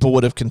true. People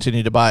would have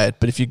continued to buy it.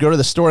 But if you go to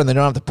the store and they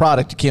don't have the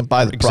product, you can't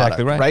buy the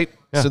product. Right?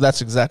 Yeah. So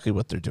that's exactly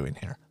what they're doing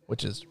here,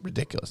 which is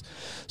ridiculous.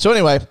 So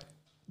anyway,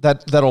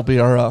 that'll be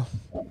our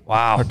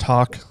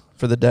talk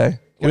for the day.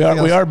 We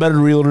are better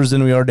realtors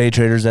than we are day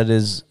traders. That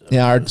is,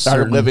 our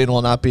living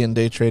will not be in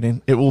day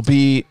trading. It will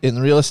be in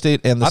real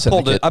estate and the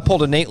syndicate. I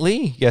pulled a Nate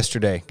Lee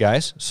yesterday,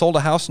 guys. Sold a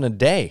house in a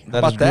day.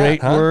 That's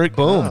great work.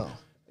 Boom. Oh.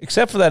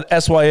 Except for that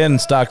SYN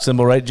stock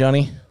symbol, right,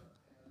 Johnny?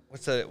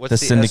 What's the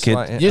syndicate?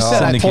 SY? You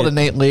said I pulled a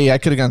Nate Lee. I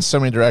could have gone so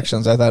many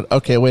directions. I thought,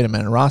 okay, wait a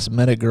minute. Ross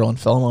met a girl and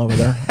fell in love with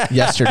her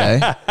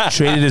yesterday.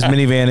 Traded his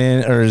minivan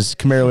in, or his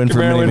Camaro in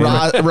for a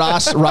minivan.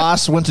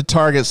 Ross went to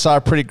Target, saw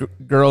a pretty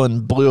girl,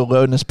 and blew a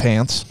load in his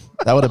pants.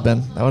 That would have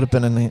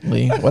been a Nate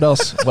Lee. What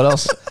else?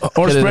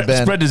 Or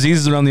spread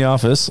diseases around the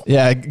office.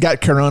 Yeah,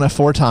 got Corona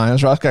 4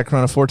 times. Ross got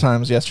Corona 4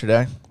 times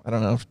yesterday. I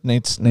don't know.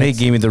 Nate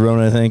gave me the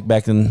Rona, I think,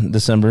 back in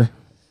December.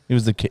 He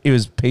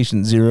was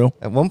patient 0.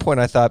 At one point,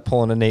 I thought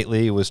pulling a Nate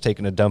Lee was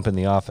taking a dump in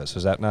the office.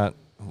 Was that not?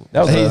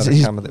 That was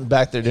he's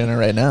back there doing it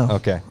right now.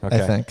 Okay. I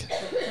think.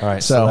 All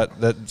right. So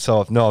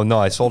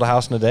I sold a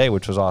house in a day,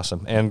 which was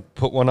awesome, and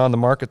put one on the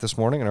market this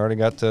morning, and already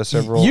got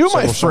several. You,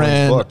 my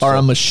friend, are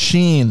a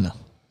machine.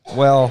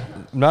 Well,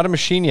 not a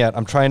machine yet.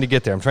 I'm trying to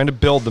get there. I'm trying to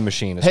build the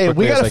machine. Hey,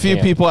 we got a few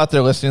people out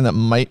there listening that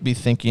might be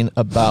thinking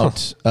about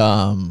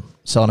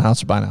selling a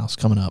house or buying a house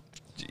coming up.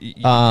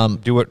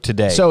 Do it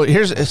today. So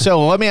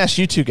let me ask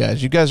you two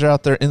guys. You guys are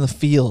out there in the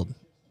field.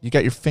 You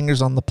got your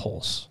fingers on the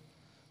pulse.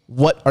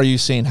 What are you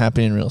seeing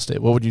happening in real estate?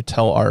 What would you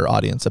tell our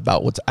audience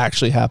about what's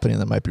actually happening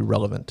that might be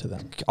relevant to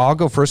them? I'll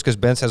go first because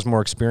Benz has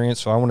more experience.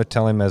 So I want to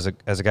tell him as a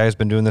guy who's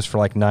been doing this for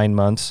like 9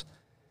 months.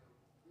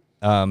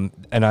 And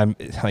I'm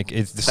like,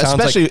 it sounds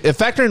especially if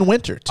factor in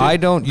winter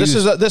too. This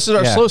is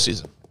our slow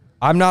season.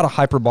 I'm not a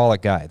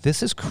hyperbolic guy.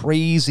 This is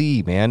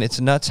crazy, man. It's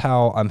nuts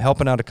how I'm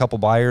helping out a couple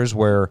buyers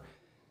where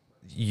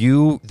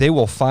they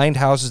will find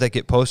houses that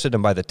get posted,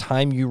 and by the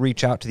time you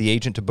reach out to the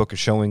agent to book a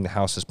showing, the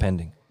house is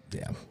pending.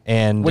 Yeah,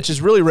 and which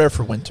is really rare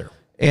for winter.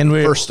 And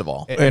first of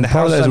all, and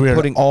part of that is we're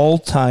at an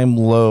all-time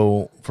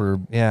low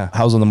for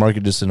houses on the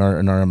market just in our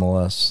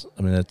MLS.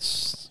 I mean,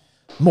 it's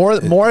more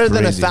than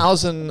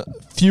 1,000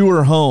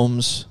 fewer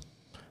homes.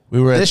 We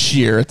were this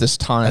year at this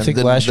time. I think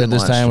last year at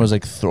this time was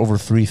like over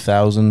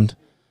 3,000.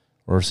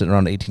 We're sitting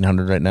around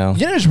 1,800 right now.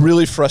 You know, it's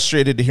really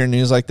frustrated to hear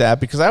news like that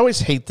because I always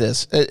hate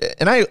this.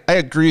 And I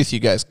agree with you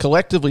guys.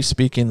 Collectively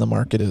speaking, the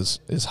market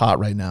is hot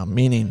right now,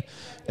 meaning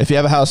if you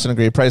have a house in a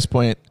great price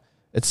point,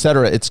 et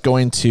cetera, it's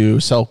going to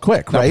sell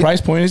quick, right?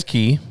 Price point is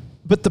key.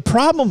 But the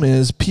problem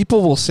is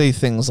people will say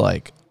things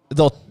like,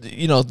 they'll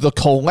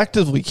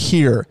collectively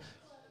hear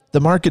the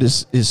market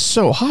is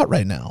so hot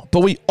right now.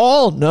 But we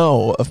all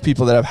know of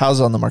people that have houses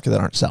on the market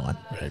that aren't selling.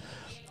 Right.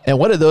 And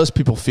what do those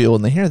people feel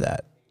when they hear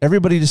that?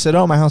 Everybody just said,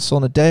 oh, my house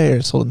sold in a day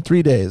or sold in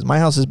 3 days. My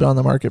house has been on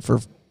the market for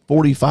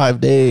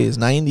 45 days,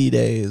 90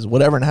 days,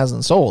 whatever, and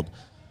hasn't sold.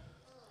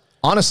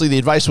 Honestly, the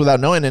advice without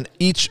knowing, and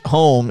each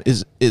home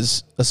is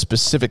a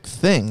specific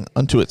thing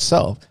unto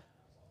itself.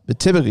 But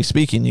typically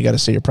speaking, you got to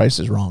say your price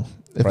is wrong.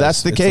 If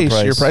that's the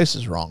case, your price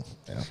is wrong.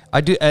 Yeah.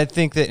 I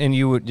think that, and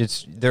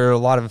there are a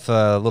lot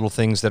of little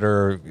things that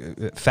are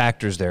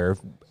factors there.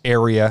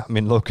 Area, I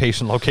mean,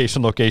 location, right?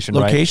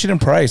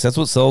 And price. That's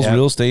what sells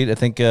real estate. I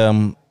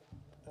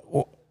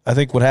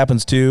think what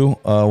happens too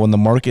when the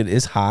market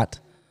is hot,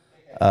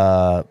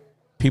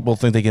 people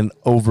think they can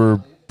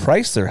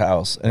overprice their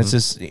house, and it's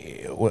just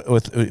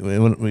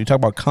when we talk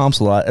about comps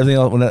a lot.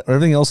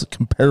 Everything else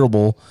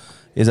comparable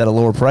is at a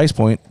lower price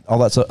point. All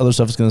that other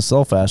stuff is going to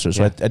sell faster.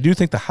 So I do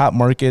think the hot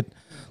market,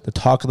 the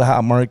talk of the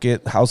hot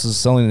market, houses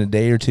selling in a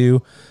day or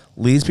two,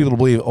 leads people to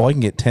believe, I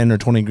can get 10 or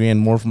 20 grand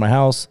more for my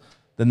house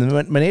than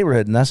my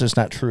neighborhood, and that's just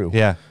not true.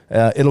 Yeah,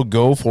 it'll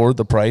go for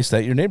the price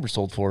that your neighbor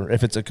sold for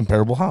if it's a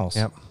comparable house.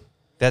 Yep.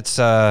 That's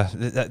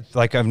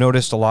like I've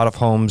noticed a lot of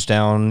homes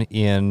down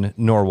in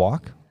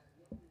Norwalk.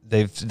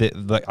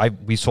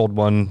 We sold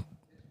one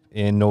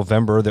in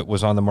November that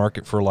was on the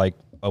market for like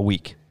a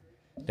week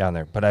down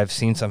there. But I've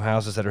seen some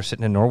houses that are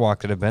sitting in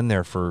Norwalk that have been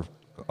there for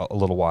a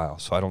little while.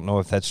 So I don't know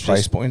if that's price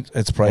just point.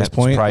 It's price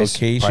point,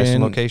 location, price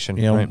and location.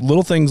 Right.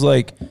 Little things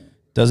like,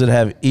 does it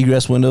have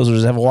egress windows or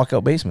does it have a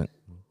walkout basement?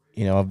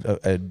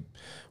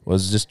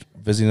 Was just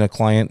visiting a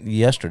client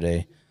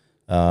yesterday.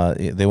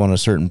 They want a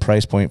certain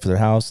price point for their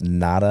house.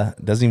 Nada.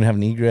 It doesn't even have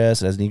an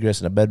egress. It has an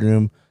egress in a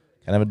bedroom.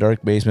 Kind of a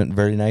dark basement.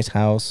 Very nice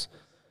house.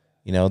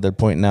 You know, they're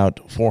pointing out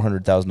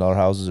 $400,000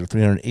 houses or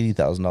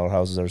 $380,000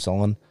 houses are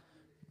selling.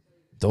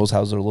 Those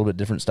houses are a little bit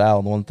different style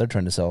than the one that they're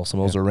trying to sell. Some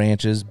of those are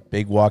ranches,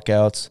 big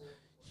walkouts.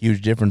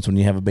 Huge difference when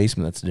you have a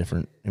basement that's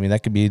different. I mean,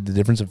 that could be the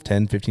difference of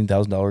 $10,000,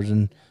 $15,000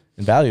 in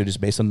value just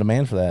based on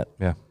demand for that.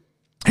 Yeah.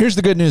 Here's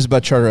the good news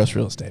about Charteris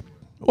Real Estate.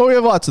 Well, we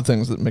have lots of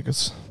things that make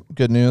us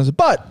good news,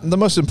 but the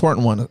most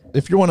important one,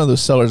 if you're one of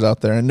those sellers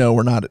out there, and no,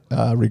 we're not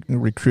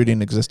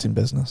recruiting existing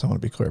business. I want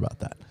to be clear about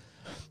that.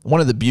 One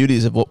of the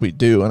beauties of what we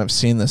do, and I've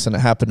seen this, and it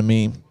happened to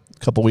me a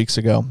couple weeks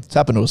ago. It's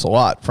happened to us a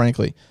lot,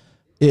 frankly,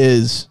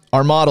 is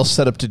our model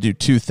set up to do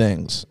two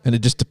things, and it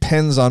just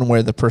depends on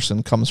where the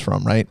person comes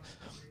from, right?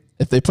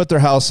 If they put their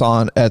house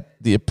on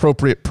at the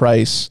appropriate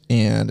price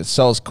and it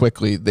sells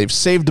quickly, they've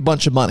saved a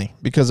bunch of money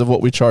because of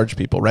what we charge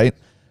people, right?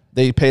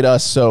 They paid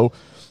us. So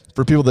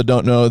for people that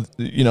don't know,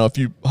 you know, if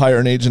you hire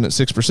an agent at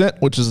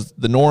 6%, which is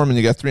the norm, and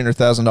you got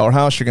 $300,000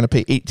 house, you're going to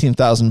pay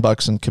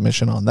 $18,000 in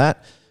commission on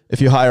that. If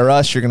you hire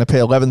us, you're going to pay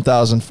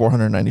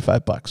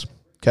 $11,495.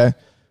 Okay, you're going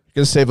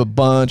to save a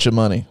bunch of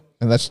money,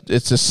 and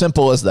it's as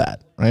simple as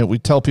that, right? We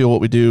tell people what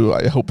we do.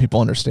 I hope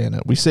people understand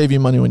it. We save you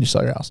money when you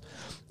sell your house,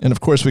 and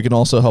of course, we can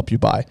also help you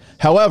buy.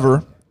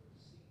 However,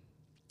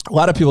 a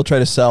lot of people try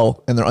to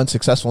sell and they're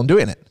unsuccessful in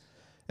doing it,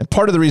 and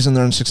part of the reason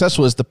they're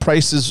unsuccessful is the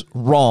price is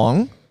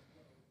wrong.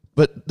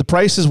 But the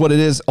price is what it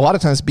is a lot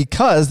of times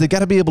because they got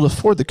to be able to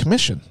afford the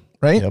commission,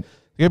 right? Yep.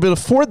 You got to be able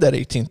to afford that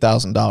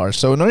 $18,000.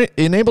 So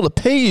in able to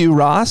pay you,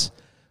 Ross,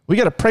 we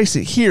got to price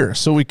it here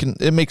so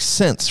it makes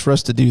sense for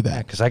us to do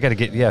that. Because I got to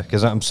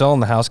because I'm selling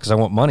the house because I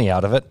want money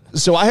out of it.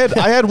 So I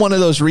had one of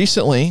those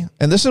recently,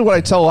 and this is what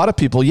I tell a lot of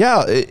people.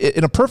 Yeah,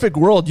 in a perfect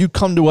world, you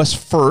come to us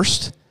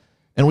first,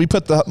 and we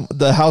put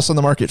the house on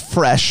the market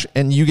fresh,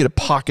 and you get to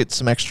pocket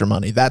some extra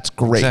money. That's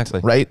great,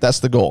 Exactly. right?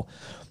 That's the goal.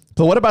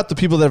 But what about the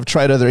people that have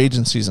tried other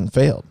agencies and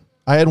failed?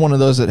 I had one of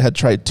those that had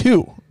tried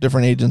 2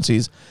 different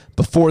agencies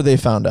before they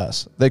found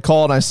us. They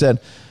called and I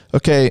said,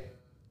 okay,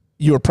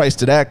 you were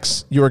priced at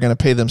X. You were going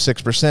to pay them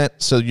 6%.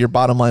 So your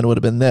bottom line would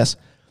have been this.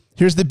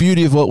 Here's the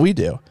beauty of what we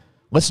do.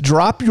 Let's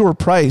drop your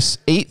price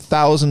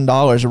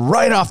 $8,000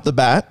 right off the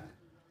bat.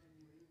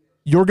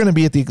 You're going to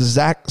be at the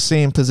exact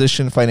same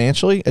position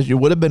financially as you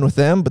would have been with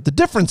them. But the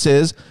difference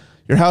is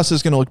your house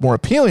is going to look more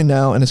appealing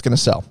now and it's going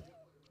to sell.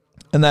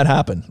 And that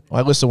happened.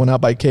 I listed one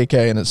out by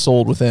KK and it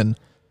sold within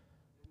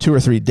 2 or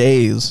 3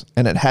 days,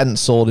 and it hadn't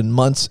sold in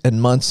months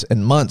and months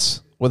and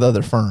months with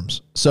other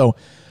firms. So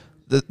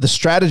the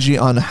strategy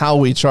on how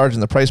we charge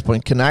and the price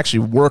point can actually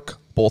work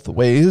both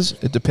ways.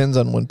 It depends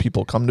on when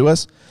people come to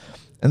us.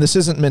 And this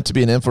isn't meant to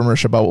be an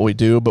infomercial about what we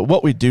do, but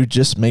what we do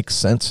just makes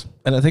sense.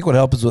 And I think what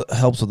helps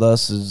with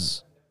us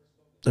is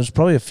there's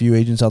probably a few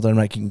agents out there. I'm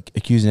not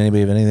accusing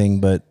anybody of anything,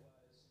 but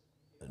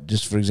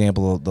just for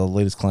example, the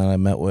latest client I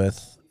met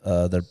with,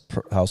 their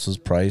house was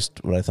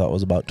priced what I thought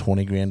was about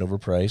 $20,000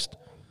 overpriced.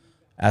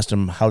 Asked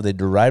them how they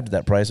derived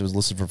that price. It was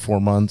listed for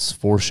 4 months,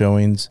 4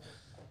 showings.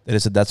 They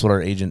just said that's what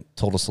our agent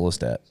told us to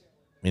list at.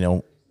 You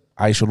know,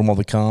 I showed them all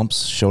the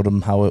comps, showed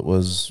them how it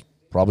was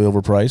probably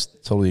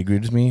overpriced. Totally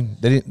agreed with me.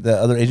 The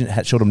other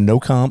agent showed them no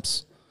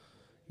comps.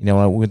 You know,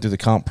 I went through the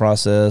comp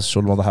process,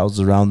 showed them all the houses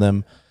around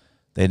them.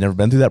 They had never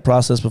been through that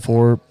process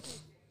before,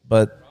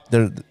 but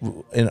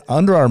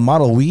under our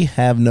model, we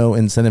have no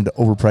incentive to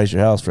overprice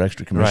your house for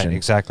extra commission. Right,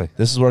 exactly.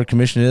 This is where our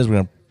commission is. We're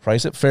going to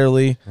price it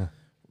fairly,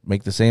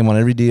 make the same on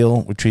every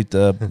deal. We treat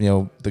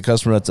the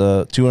customer that's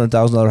a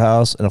 $200,000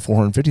 house and a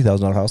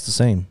 $450,000 house the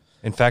same.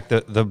 In fact,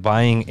 the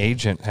buying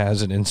agent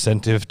has an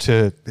incentive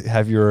to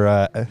have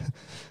your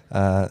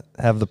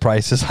have the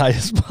price as high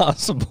as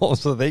possible,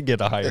 so they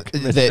get a higher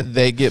commission.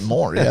 They get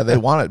more. Yeah, they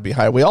want it to be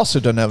higher. We also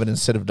don't have an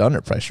incentive to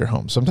underprice your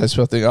home. Sometimes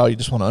people think, oh, you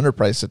just want to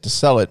underprice it to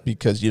sell it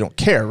because you don't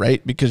care,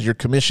 right? Because your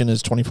commission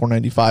is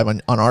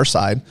 $24.95 on our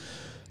side,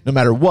 no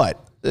matter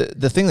what.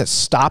 The thing that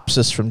stops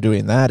us from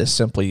doing that is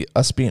simply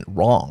us being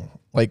wrong.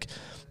 Like,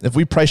 if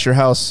we price your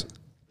house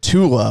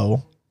too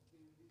low,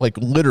 like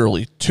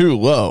literally too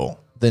low,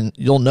 then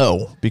you'll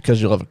know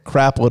because you'll have a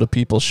crap load of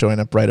people showing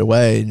up right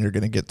away and you're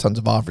going to get tons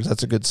of offers.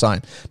 That's a good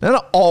sign. Now,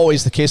 not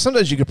always the case.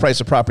 Sometimes you can price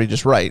a property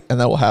just right, and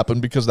that will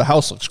happen because the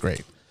house looks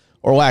great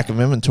or lack of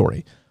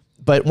inventory.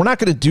 But we're not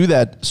going to do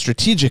that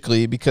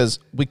strategically because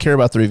we care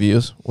about the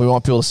reviews. We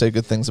want people to say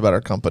good things about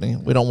our company.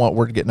 We don't want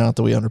word getting out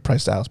that we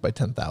underpriced the house by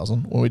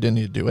 $10,000 when we didn't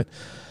need to do it.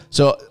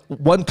 So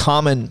one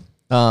common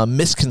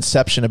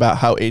misconception about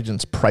how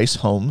agents price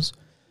homes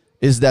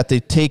is that they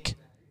take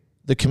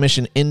the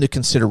commission into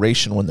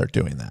consideration when they're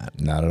doing that.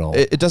 Not at all.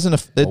 It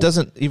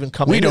doesn't even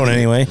come. We don't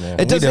anyway.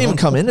 It doesn't even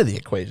come into the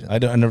equation. I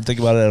never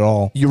think about it at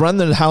all. You run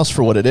the house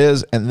for what it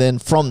is, and then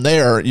from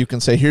there you can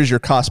say, here's your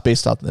cost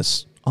based on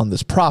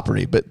this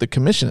property. But the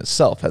commission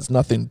itself has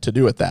nothing to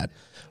do with that,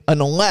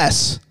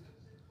 unless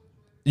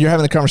you're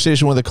having the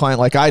conversation with a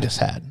client like I just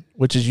had,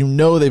 which is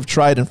they've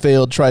tried and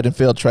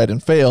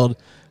failed,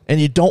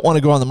 and you don't want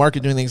to go on the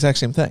market doing the exact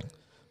same thing.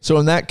 So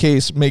in that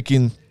case,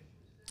 making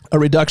a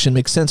reduction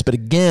makes sense. But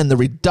again, the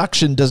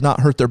reduction does not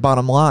hurt their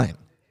bottom line.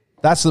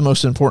 That's the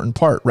most important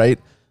part, right?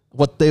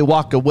 What they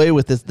walk away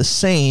with is the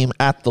same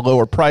at the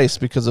lower price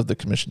because of the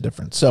commission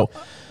difference. So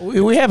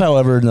We have,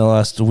 however, in the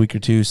last week or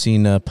two,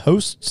 seen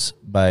posts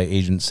by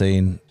agents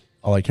saying,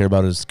 all I care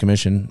about is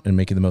commission and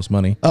making the most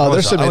money. oh,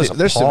 there's some I was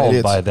idiots.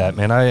 appalled by that,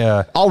 man.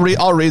 I'll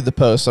read the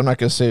post. I'm not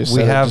going to say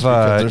We have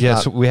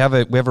we have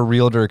a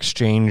realtor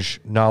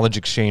exchange, knowledge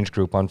exchange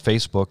group on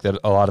Facebook that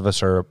a lot of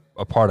us are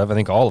a part of. I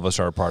think all of us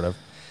are a part of.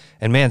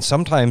 And man,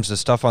 sometimes the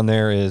stuff on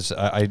there is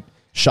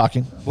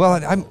shocking.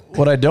 I'm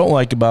What I don't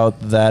like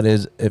about that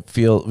is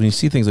when you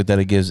see things like that,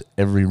 it gives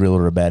every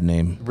realtor a bad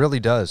name.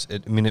 really does.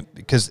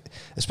 Because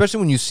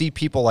especially when you see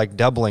people like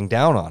doubling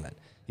down on it.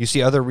 You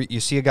see you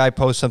see a guy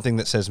post something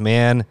that says,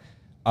 "Man,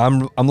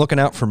 I'm looking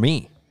out for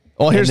me."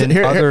 Well, here's and the,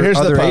 then here's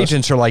other the post.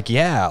 agents are like,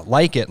 "Yeah,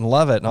 like it and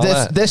love it and all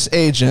that." This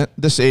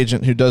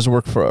agent who does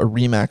work for a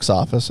Remax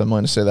office. I'm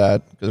going to say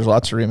that because there's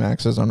lots of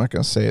Remaxes. I'm not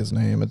going to say his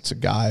name. It's a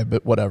guy,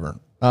 but whatever.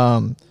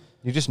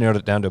 You just narrowed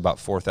it down to about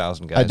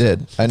 4,000 guys. I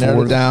did. I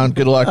narrowed it down.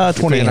 Good luck.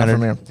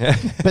 2,800.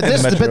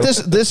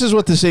 But this is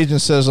what this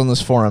agent says on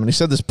this forum, and he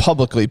said this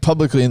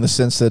publicly in the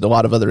sense that a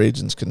lot of other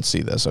agents can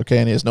see this. Okay,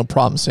 and he has no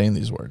problem saying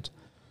these words.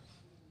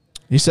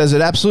 He says,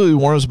 it absolutely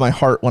warms my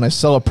heart when I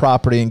sell a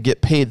property and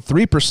get paid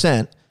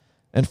 3%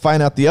 and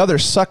find out the other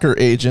sucker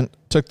agent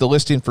took the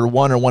listing for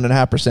 1 or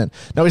 1.5%.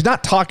 Now, he's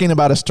not talking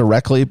about us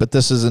directly, but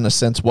this is in a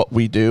sense what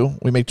we do.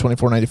 We make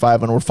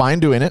 $24.95 and we're fine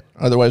doing it.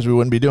 Otherwise, we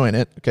wouldn't be doing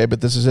it. Okay, but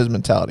this is his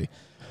mentality.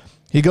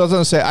 He goes on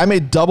to say, I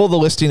made double the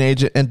listing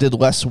agent and did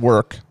less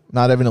work,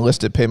 not having to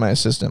list it, pay my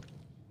assistant.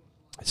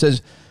 He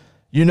says,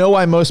 you know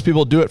why most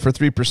people do it for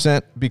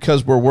 3%?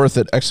 Because we're worth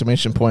it,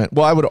 exclamation point.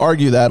 Well, I would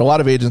argue that a lot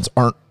of agents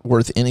aren't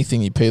worth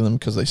anything you pay them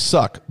because they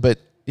suck. But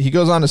he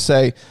goes on to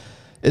say,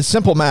 it's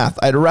simple math.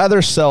 I'd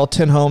rather sell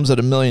 10 homes at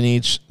 $1 million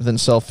each than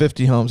sell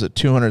 50 homes at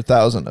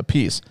 $200,000 a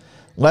piece.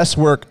 Less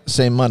work,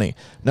 same money.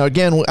 Now,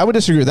 again, I would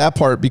disagree with that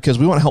part because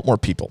we want to help more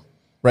people,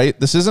 right?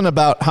 This isn't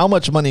about how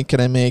much money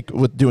can I make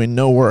with doing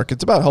no work.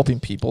 It's about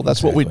helping people.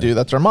 That's what we do.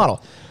 That's our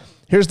model.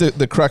 Here's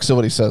the crux of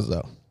what he says,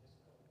 though.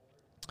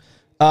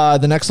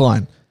 The next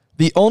line.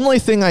 The only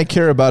thing I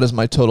care about is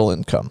my total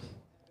income.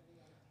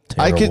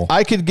 Terrible.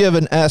 I could give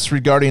an S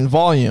regarding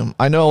volume.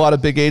 I know a lot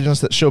of big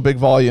agents that show big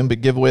volume but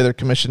give away their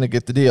commission to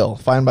get the deal.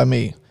 Fine by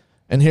me.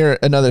 And here,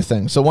 another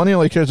thing. So one, he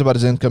only cares about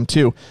his income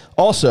too.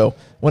 Also,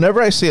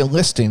 whenever I see a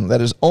listing that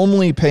is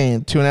only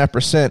paying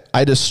 2.5%,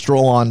 I just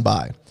stroll on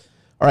by.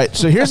 All right.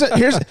 So here's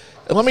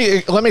let me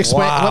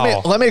explain.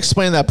 Wow. Let me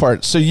explain that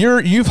part. So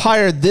you've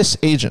hired this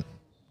agent,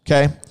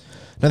 okay?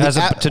 Now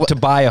to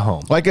buy a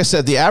home. Like I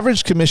said, the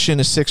average commission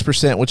is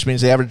 6%, which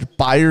means the average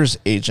buyer's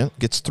agent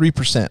gets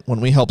 3%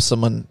 when we help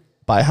someone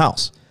buy a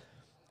house.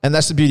 And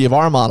that's the beauty of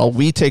our model.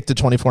 We take the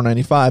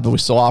 $24.95, but we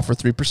still offer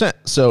 3%.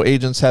 So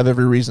agents have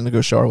every reason to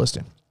go show our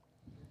listing.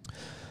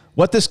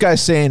 What this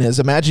guy's saying is,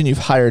 imagine you've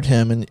hired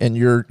him and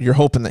you're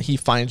hoping that he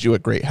finds you a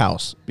great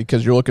house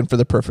because you're looking for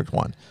the perfect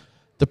one.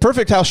 The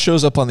perfect house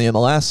shows up on the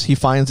MLS. He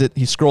finds it.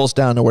 He scrolls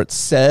down to where it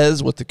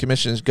says what the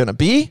commission is going to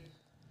be.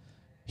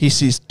 He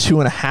sees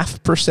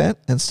 2.5%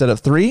 instead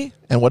of 3%.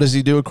 And what does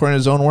he do according to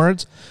his own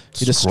words?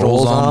 He just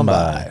strolls on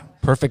by.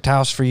 Perfect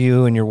house for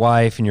you and your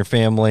wife and your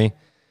family.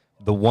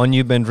 The one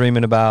you've been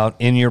dreaming about,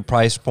 in your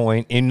price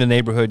point, in the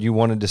neighborhood you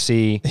wanted to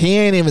see. He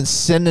ain't even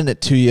sending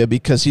it to you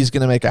because he's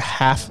going to make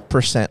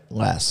 0.5%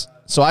 less.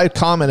 So I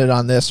commented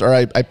on this, or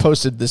I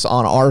posted this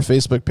on our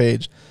Facebook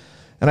page,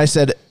 and I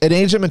said, an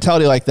agent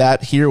mentality like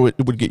that here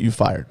would get you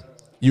fired.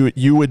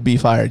 You would be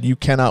fired. You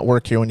cannot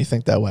work here when you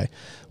think that way.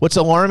 What's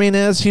alarming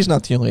is he's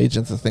not the only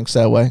agent that thinks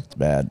that way. It's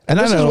bad. And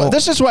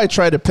this is why I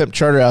try to pimp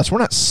Charterhouse. We're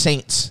not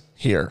saints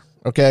here,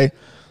 okay?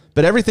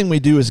 But everything we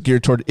do is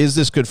geared toward, is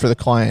this good for the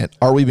client?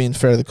 Are we being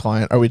fair to the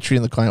client? Are we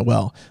treating the client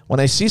well?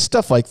 When I see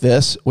stuff like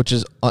this, which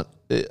is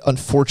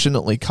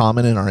unfortunately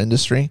common in our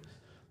industry,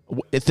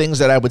 things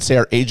that I would say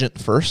are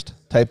agent first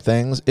type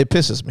things, it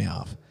pisses me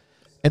off.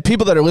 And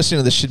people that are listening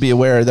to this should be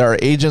aware there are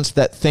agents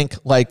that think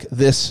like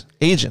this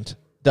agent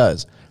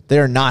does. They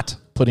are not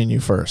putting you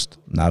first.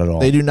 Not at all.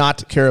 They do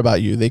not care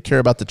about you. They care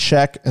about the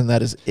check, and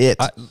that is it.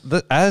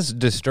 As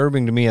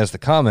disturbing to me as the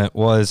comment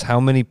was how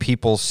many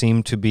people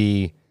seem to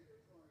be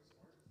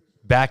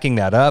backing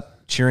that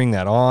up, cheering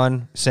that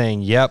on,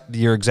 saying, yep,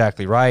 you're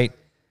exactly right.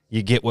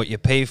 You get what you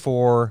pay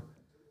for.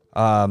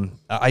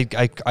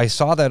 I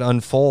saw that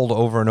unfold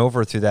over and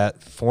over through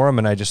that forum,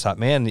 and I just thought,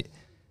 man,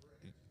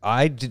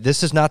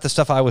 this is not the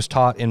stuff I was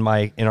taught in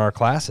our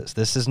classes.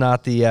 This is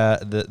not the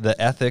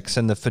ethics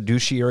and the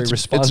fiduciary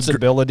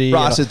responsibility.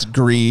 Ross, it's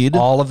greed.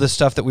 All of the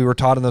stuff that we were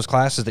taught in those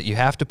classes that you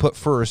have to put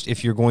first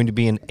if you're going to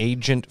be an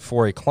agent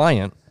for a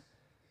client.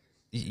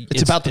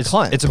 It's about the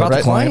client. It's about right?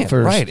 the client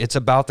first. Right. It's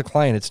about the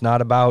client. It's not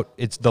about,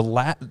 it's the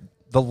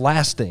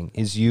last thing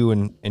is you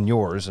and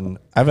yours. And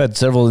I've had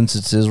several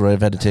instances where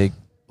I've had to take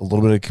a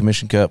little bit of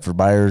commission cut for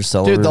buyers,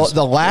 sellers. Dude,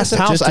 the last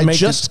house I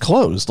just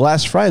closed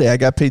last Friday, I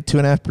got paid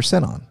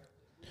 2.5% on.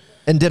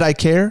 And did I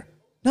care?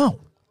 No.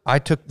 I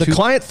took The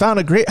client found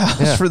a great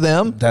house for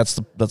them. That's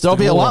There'll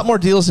be a lot more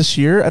deals this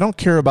year. I don't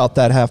care about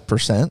that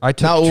 0.5%. I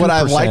took now, would I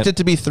have 2%. liked it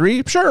to be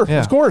 3%? Sure,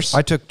 of course.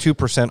 I took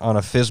 2% on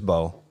a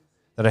FSBO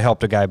that I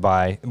helped a guy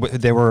buy.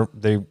 They weren't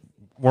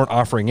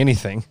offering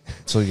anything,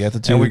 So you got the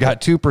 2. and we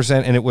got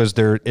 2%,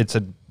 and it's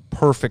a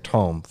perfect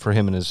home for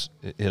him and his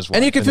wife.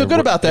 And you can feel they're good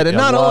about that. And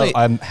not only-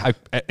 I'm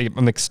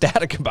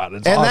ecstatic about it.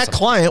 It's and awesome. that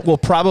client will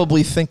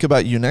probably think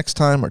about you next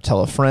time or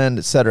tell a friend,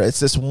 et cetera. It's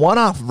this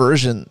one-off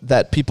version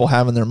that people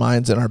have in their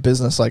minds in our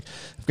business. Like,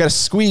 I've got to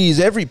squeeze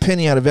every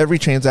penny out of every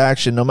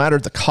transaction, no matter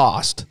the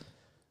cost.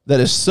 That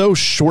is so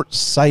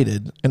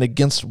short-sighted and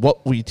against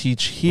what we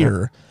teach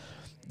here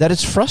that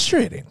it's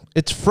frustrating.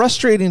 It's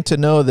frustrating to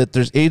know that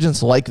there's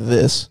agents like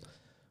this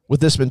with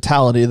this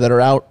mentality that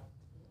are out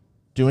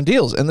doing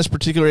deals. And this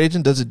particular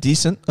agent does a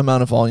decent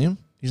amount of volume.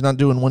 He's not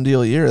doing one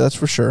deal a year, that's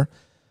for sure.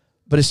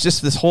 But it's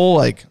just this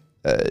whole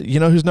you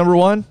know who's number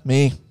one?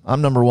 Me.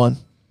 I'm number one.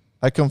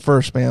 I come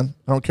first, man.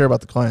 I don't care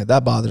about the client.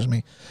 That bothers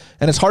me.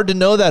 And it's hard to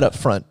know that up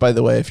front, by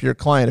the way, if you're a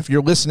client. If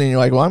you're listening, you're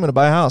like, well, I'm going to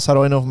buy a house. How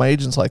do I know if my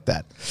agent's like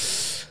that?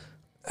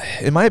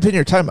 In my opinion,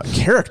 you're talking about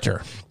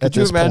character. Could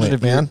you imagine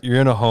if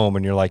you're in a home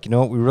and you're like, you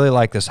know what, we really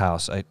like this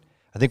house. I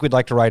think we'd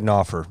like to write an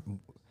offer.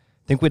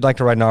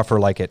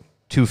 Like at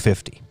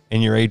 $250,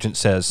 and your agent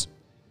says,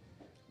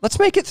 let's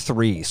make it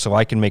 $3 so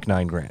I can make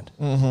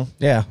 $9,000.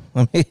 Yeah,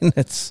 I mean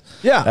that's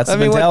Yeah. the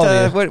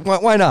mentality.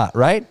 Why not?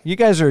 Right? You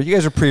guys are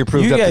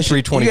pre-approved up to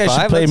 $325. You guys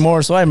should pay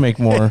more so I make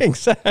more.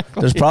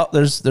 Exactly.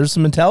 There's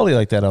some mentality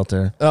like that out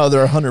there. Oh,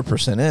 there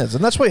 100% is.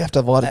 And that's why you have to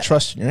have a lot of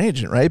trust in your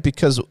agent, right?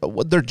 Because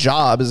what their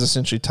job is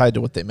essentially tied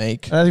to what they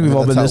make. And I think we've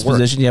all been in that's this how it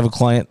works. position. You have a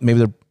client, maybe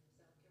they're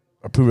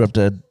approved up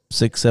to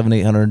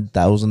 $600,000,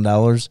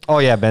 $800,000. Oh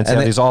yeah, Ben And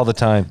these all the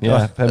time. Yeah,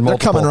 had They're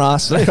multiple. coming,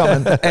 Ross. They're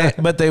coming.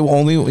 But they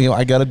only,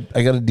 I got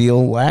a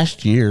deal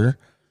last year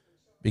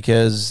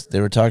because they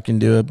were talking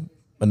to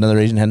another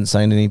agent, hadn't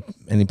signed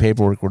any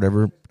paperwork or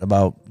whatever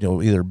about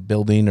either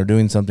building or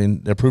doing something.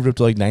 They approved up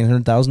to like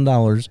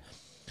 $900,000.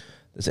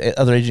 This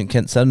other agent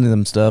kept sending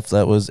them stuff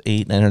that was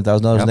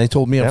 $900,000, and they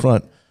told me up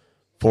front,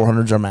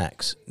 400's our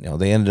max.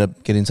 They ended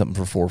up getting something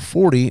for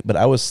 440, but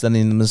I was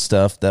sending them this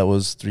stuff that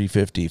was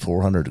 350,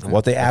 400.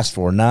 What they asked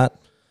for, not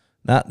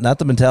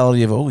the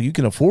mentality of, oh, you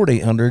can afford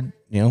 800.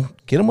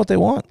 Get them what they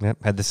want.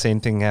 Yep. Had the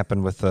same thing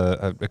happen with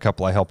a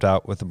couple I helped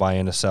out with the buy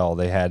and a sell.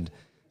 They had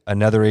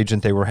another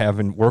agent they were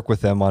having work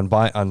with them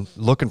on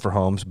looking for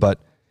homes, but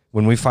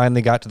when we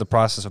finally got to the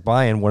process of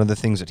buying, one of the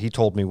things that he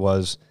told me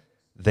was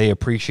they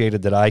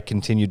appreciated that I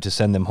continued to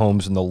send them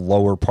homes in the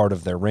lower part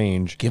of their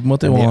range. Give them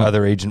what they and want. The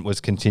other agent was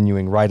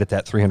continuing right at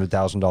that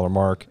 $300,000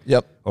 mark.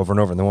 Yep. Over and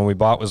over. And the one we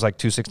bought was like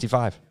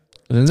 $265.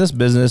 And in this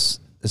business,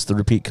 it's the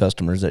repeat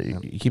customers that you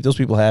keep those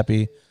people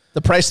happy.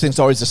 The price thing's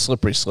always a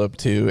slippery slope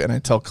too, and I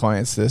tell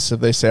clients this: if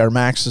they say our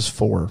max is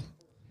 4,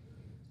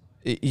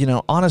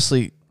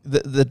 honestly,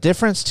 the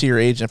difference to your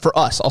agent for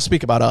us, I'll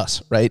speak about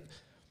us, right?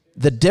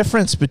 The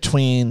difference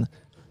between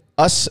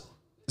us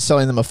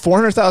selling them a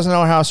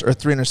 $400,000 house or a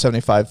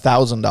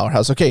 $375,000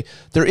 house. Okay,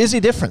 there is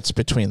a difference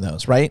between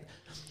those, right?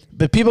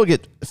 But people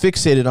get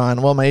fixated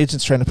on, well, my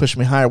agent's trying to push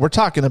me higher. We're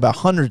talking about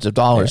hundreds of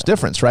dollars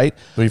difference, right?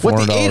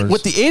 $300-$400.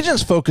 What the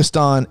agent's focused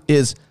on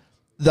is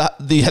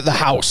the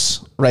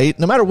house, right?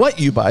 No matter what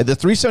you buy, the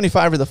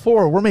 375 or the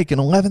 4, we're making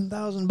 $11,000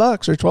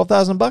 or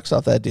 $12,000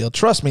 off that deal.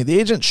 Trust me, the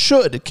agent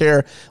should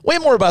care way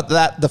more about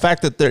that, the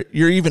fact that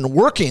you're even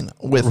working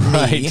with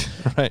me,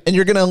 right. and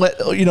you're going to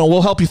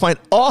we'll help you find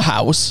a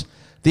house.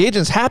 The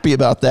agent's happy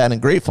about that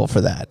and grateful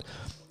for that.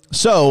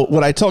 So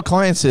what I tell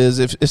clients is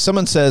if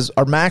someone says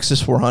our max is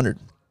 400,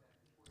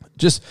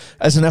 just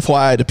as an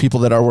FYI to people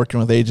that are working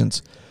with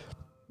agents,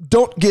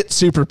 don't get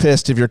super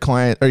pissed if your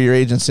client or your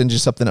agent sends you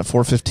something at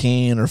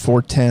 415 or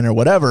 410 or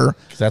whatever.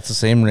 That's the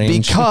same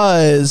range.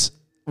 Because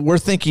we're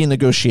thinking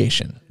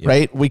negotiation,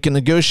 right? We can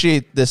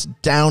negotiate this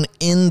down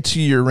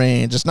into your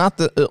range. It's not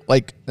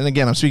and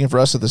again, I'm speaking for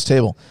us at this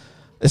table.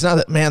 It's not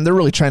that, man, they're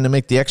really trying to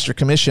make the extra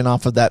commission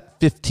off of that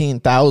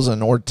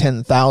 $15,000 or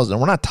 $10,000.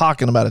 We're not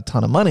talking about a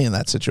ton of money in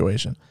that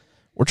situation.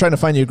 We're trying to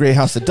find you a great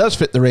house that does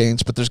fit the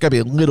range, but there's got to be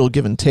a little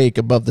give and take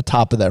above the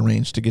top of that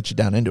range to get you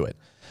down into it.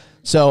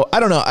 So I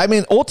don't know. I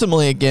mean,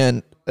 ultimately,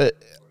 again,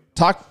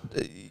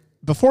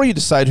 before you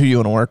decide who you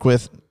want to work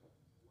with,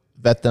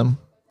 vet them,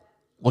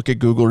 look at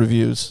Google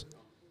reviews.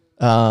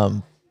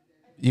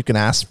 You can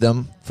ask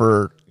them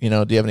for, do you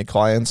have any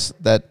clients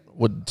that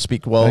would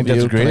speak well of you?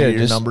 That's a great idea.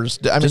 Your numbers.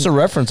 Just a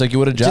reference like you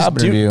would a job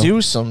interview.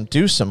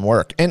 Do some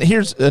work. And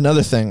here's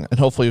another thing, and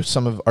hopefully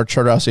some of our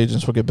charter house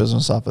agents will get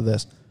business off of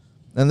this.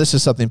 And this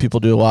is something people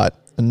do a lot.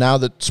 And now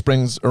that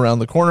spring's around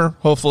the corner,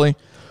 hopefully,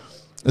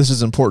 this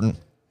is important.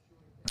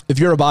 If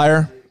you're a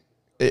buyer,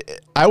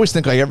 I always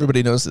think like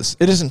everybody knows this.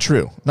 It isn't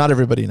true. Not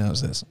everybody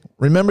knows this.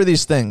 Remember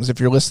these things if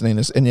you're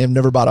listening and you've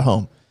never bought a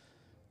home.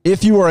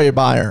 If you are a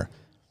buyer,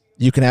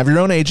 you can have your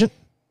own agent.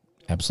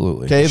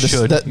 Absolutely. Okay,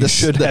 You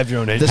should have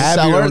your own agent.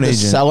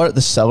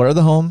 The seller of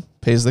the home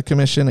pays the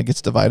commission. It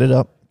gets divided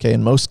up. Okay,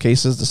 in most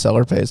cases, the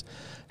seller pays.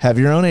 Have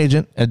your own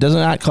agent. It does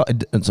not.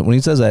 So when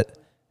he says that,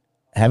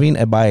 having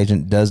a buy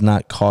agent does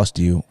not cost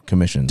you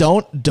commissions.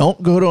 Don't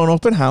go to an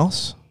open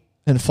house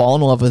and fall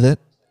in love with it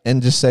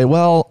and just say,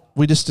 well,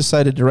 we just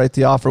decided to write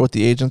the offer with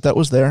the agent that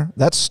was there.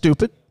 That's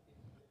stupid.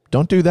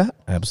 Don't do that.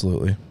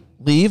 Absolutely.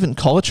 Leave and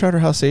call a charter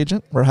house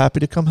agent. We're happy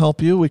to come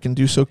help you. We can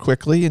do so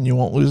quickly and you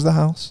won't lose the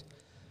house.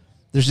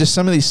 There's just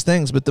some of these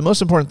things, but the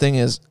most important thing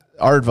is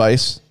our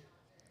advice,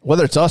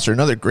 whether it's us or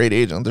another great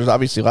agent. There's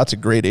obviously lots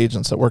of great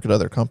agents that work at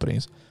other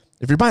companies.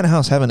 If you're buying a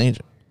house, have an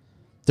agent.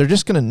 They're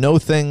just going to know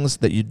things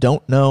that you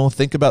don't know.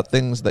 Think about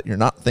things that you're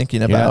not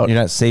thinking about. You're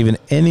not saving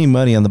any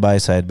money on the buy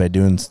side by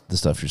doing the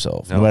stuff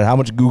yourself. No matter how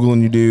much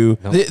Googling you do.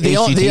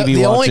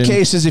 The only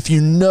case is if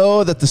you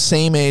know that the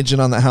same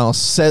agent on the house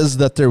says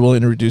that they're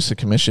willing to reduce the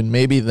commission,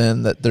 maybe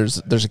then that there's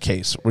a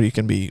case where you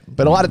can be.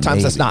 But a lot of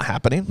times that's not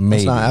happening.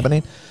 It's not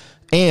happening.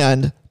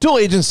 And dual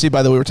agency,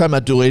 by the way, we're talking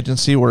about dual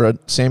agency where a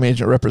same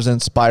agent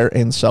represents buyer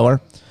and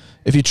seller.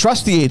 If you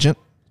trust the agent,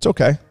 it's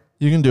okay.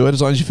 You can do it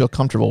as long as you feel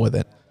comfortable with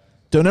it.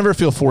 Don't ever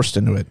feel forced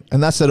into it.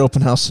 And that's that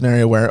open house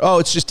scenario where, oh,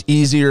 it's just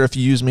easier if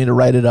you use me to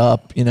write it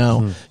up. You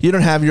know, you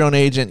don't have your own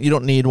agent. You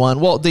don't need one.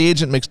 Well, the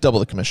agent makes double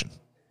the commission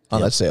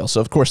on that sale.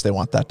 So, of course, they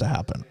want that to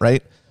happen,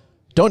 right?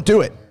 Don't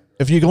do it.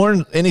 If you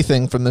learn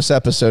anything from this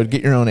episode,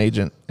 get your own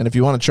agent. And if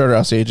you want a charter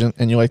house agent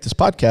and you like this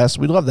podcast,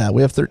 we love that.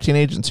 We have 13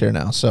 agents here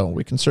now, so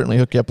we can certainly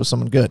hook you up with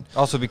someone good.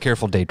 Also, be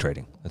careful day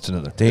trading. That's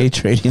another. Day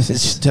trading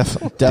is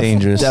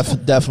dangerous.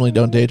 Definitely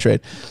don't day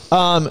trade.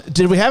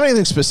 Did we have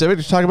anything specific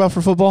to talk about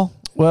for football?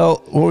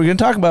 Well, what we're going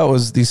to talk about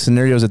was these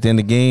scenarios at the end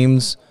of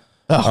games.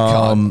 Oh,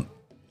 God.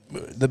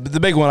 The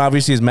big one,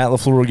 obviously, is Matt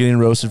LaFleur getting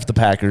roasted for the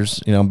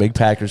Packers. You know, big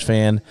Packers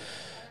fan.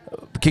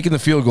 Kicking the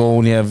field goal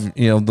when you have,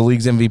 you know, the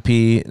league's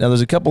MVP. Now,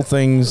 there's a couple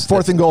things.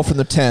 Fourth and goal from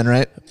the 10,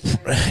 right?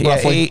 Yeah,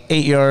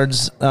 eight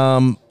yards.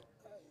 I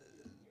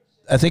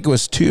think it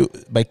was 2.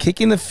 By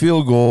kicking the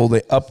field goal,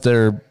 they upped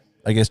their,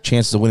 I guess,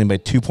 chances of winning by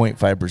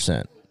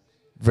 2.5%.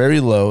 Very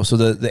low. So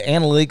the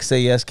analytics say,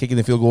 yes, kicking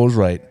the field goal is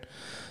right.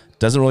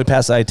 Doesn't really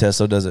pass the eye test,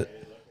 so does it?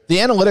 The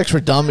analytics were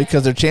dumb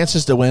because their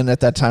chances to win at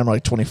that time were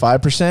like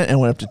 25% and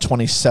went up to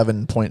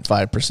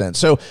 27.5%.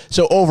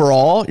 So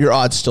overall, your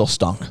odds still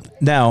stunk.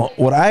 Now,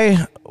 what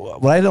I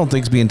don't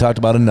think is being talked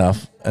about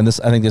enough, and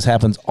I think this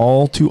happens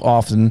all too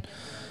often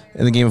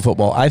in the game of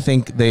football. I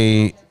think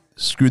they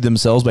screwed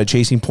themselves by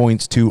chasing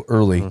points too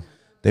early. Mm-hmm.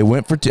 They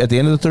went for at the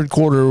end of the third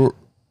quarter.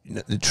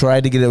 They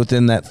tried to get it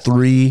within that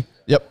 3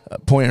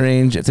 point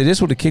range. If they just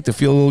would have kicked the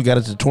field goal, got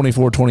it to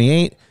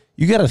 24-28.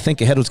 You got to think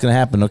ahead what's going to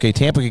happen. Okay,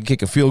 Tampa can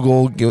kick a field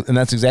goal, and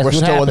that's exactly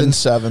what happened. Within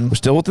 7. We're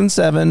still within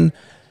 7.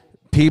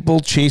 People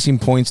chasing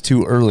points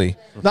too early.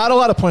 Not a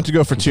lot of points to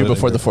go for 2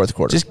 before the fourth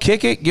quarter. Just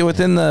kick it, get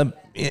within the,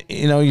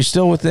 you know, you're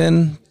still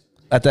within,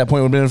 at that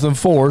point, would have been within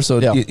 4,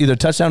 so either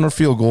touchdown or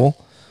field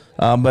goal.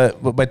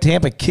 But by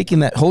Tampa kicking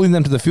that, holding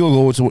them to the field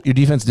goal, which is what your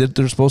defense did,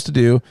 they're supposed to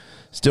do,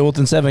 still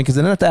within 7, because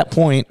then at that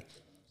point,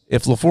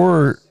 if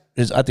LaFleur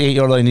is at the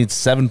 8-yard line, needs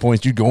 7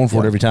 points, you're going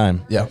for it every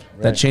time. Yeah.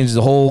 That changes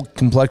the whole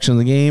complexion of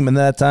the game. And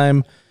that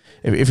time,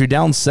 if you're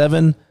down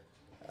 7,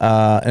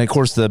 and of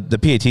course the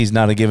PAT is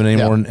not a given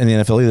anymore in the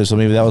NFL either, so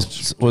maybe that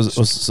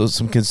was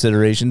some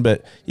consideration.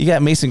 But you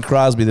got Mason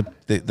Crosby,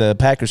 the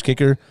Packers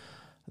kicker.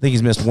 I think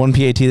he's missed 1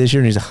 PAT this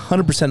year, and he's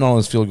 100% on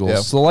his field goals. Yeah.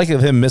 So the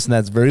likelihood of him missing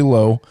that's very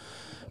low.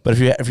 But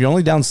if you're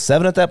only down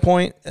 7 at that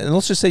point, and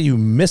let's just say you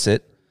miss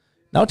it,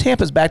 now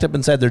Tampa's backed up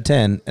inside their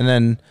 10, and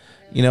then.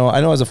 You know,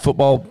 I know as a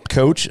football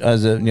coach,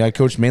 I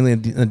coached mainly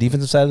on the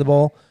defensive side of the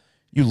ball.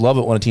 You love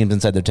it when a team's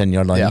inside their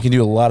 10-yard line. Yeah. You can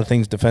do a lot of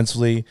things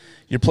defensively.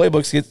 Your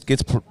playbooks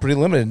gets pretty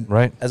limited,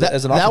 right? As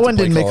an that one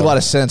didn't make a lot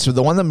of sense.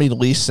 The one that made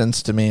least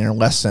sense to me, or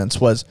less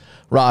sense, was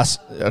Ross.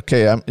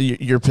 Okay,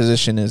 your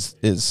position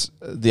is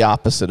the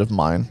opposite of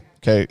mine.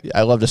 Okay,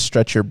 I love to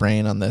stretch your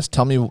brain on this.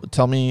 Tell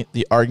me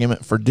the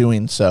argument for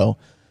doing so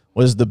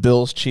was the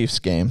Bills-Chiefs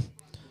game.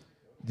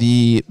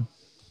 The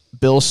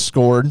Bills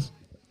scored.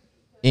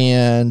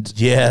 And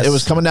it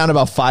was coming down to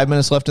about 5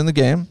 minutes left in the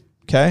game.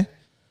 Okay.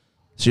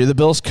 So you're the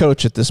Bills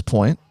coach at this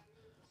point.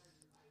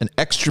 An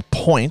extra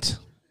point.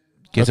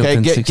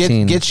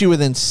 Gets you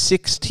within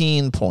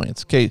 16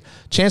 points. Okay.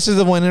 Chances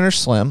of winning are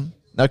slim.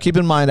 Now keep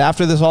in mind,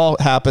 after this all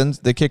happens,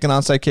 they kick an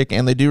onside kick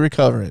and they do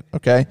recover it.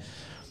 Okay.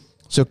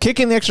 So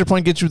kicking the extra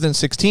point gets you within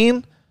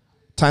 16.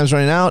 Time's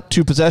running out.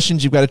 2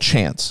 possessions. You've got a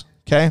chance.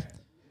 Okay.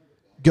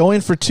 Going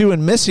for 2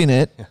 and missing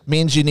it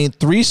means you need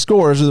 3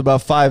 scores with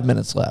about 5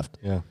 minutes left.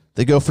 Yeah.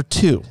 They go for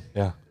 2.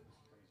 Yeah.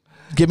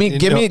 Give me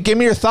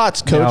your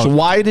thoughts, Coach. Now,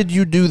 why did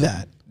you do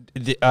that?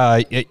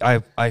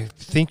 I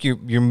think you're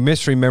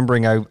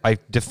misremembering. I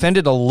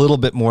defended a little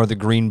bit more the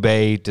Green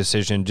Bay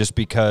decision just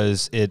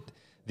because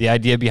the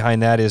idea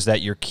behind that is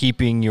that you're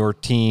keeping your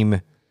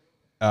team,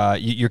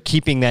 you're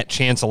keeping that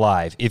chance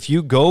alive. If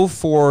you go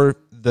for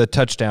the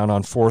touchdown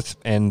on 4th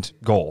and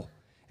goal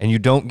and you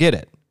don't get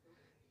it,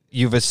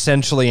 you've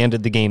essentially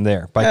ended the game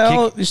there.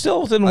 Well, you're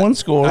still within one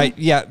score.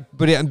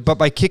 But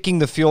by kicking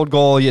the field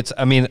goal,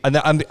 I'm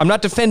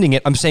not defending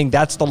it. I'm saying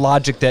that's the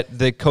logic that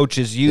the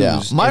coaches use.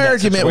 Yeah. My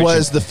argument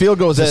was the field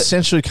goal was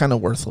essentially kind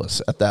of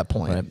worthless at that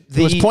point. Right.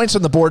 There was points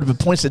on the board, but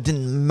points that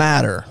didn't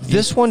matter.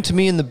 This one to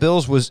me in the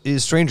Bills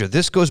is stranger.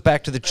 This goes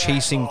back to the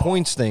chasing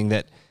points thing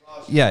that,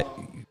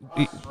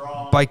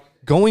 by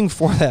going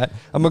for that,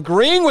 I'm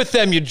agreeing with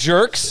them, you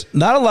jerks.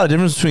 Not a lot of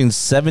difference between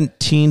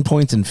 17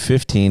 points and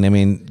 15. I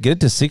mean, get it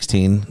to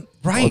 16.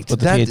 Right. With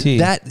the PAT.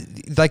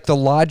 That, like the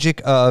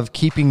logic of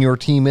keeping your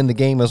team in the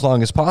game as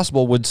long as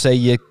possible would say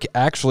you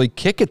actually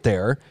kick it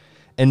there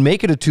and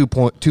make it a two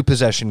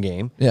possession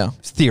game. Yeah.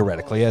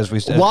 Theoretically, as we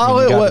said. While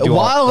it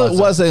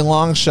was a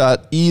long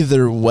shot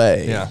either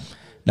way. Yeah.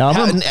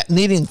 Now,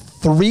 needing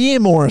 3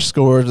 more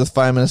scores with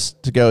 5 minutes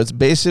to go, it's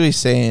basically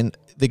saying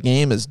the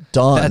game is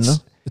done.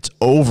 It's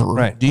over.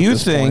 Right. Do you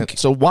think point.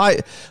 So? Why?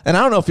 And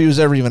I don't know if he was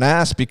ever even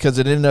asked because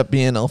it ended up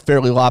being a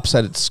fairly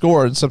lopsided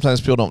score, and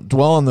sometimes people don't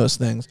dwell on those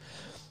things.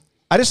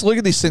 I just look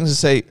at these things and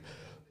say,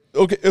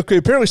 okay.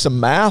 Apparently, some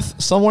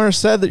math somewhere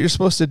said that you're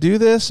supposed to do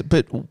this,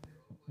 but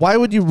why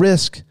would you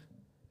risk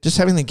just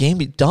having the game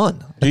be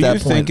done at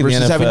that point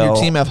versus having your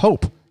team have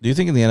hope? Do you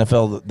think in the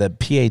NFL that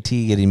PAT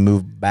getting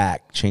moved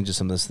back changes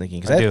some of this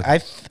thinking? Because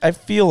I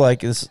feel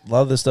like a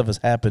lot of this stuff has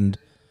happened.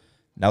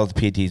 Now that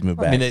the PAT's moved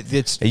back. I mean, it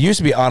used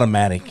to be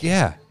automatic.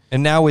 Yeah.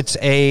 And now it's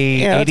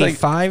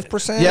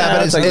 85%. Yeah,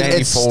 but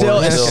it's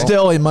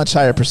still a much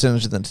higher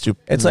percentage than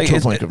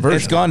two-point conversion.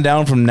 It's gone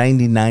down from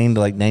 99 to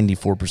like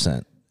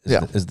 94%.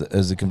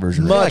 Is the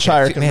conversion rate. Much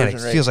higher conversion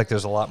rate. rate. It feels like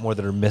there's a lot more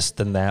that are missed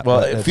than that. Well,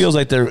 it feels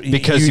like they're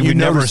because you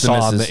never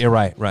saw them. You're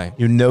right.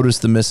 You notice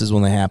the misses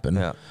when they happen.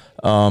 Yeah.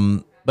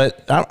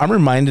 But I'm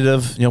reminded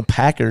of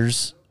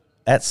Packers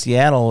at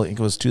Seattle. I think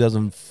it was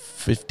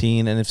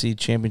 2015 NFC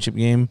Championship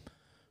game.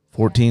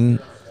 14.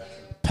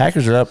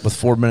 Packers are up with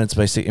 4 minutes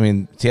by 6. I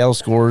mean, Seattle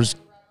scores,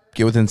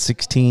 get within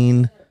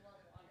 16,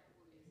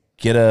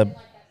 get a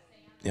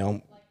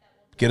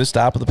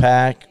stop of the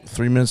pack,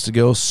 3 minutes to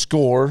go,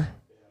 score,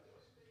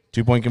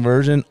 2-point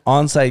conversion,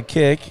 onside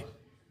kick,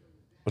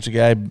 which a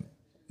guy,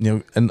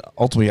 and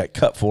ultimately got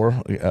cut for,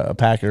 a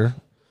Packer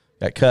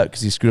got cut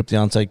because he screwed up the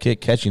onside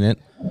kick, catching it.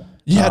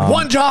 You had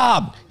one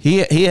job.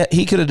 He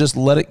could have just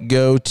let it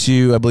go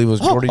to, I believe it was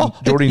Jordy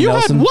Nelson. You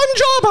had one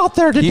job out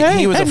there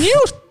today, you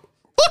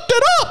fucked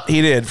it up.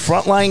 He did.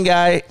 Frontline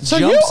guy so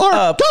jumps you are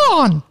up.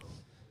 Gone.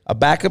 A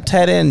backup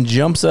tight end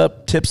jumps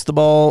up, tips the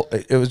ball.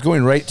 It was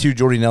going right to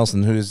Jordy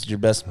Nelson, who is your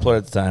best player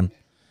at the time.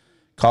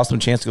 Cost him a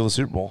chance to go to the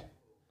Super Bowl.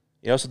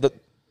 So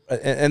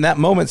in that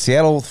moment,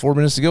 Seattle with 4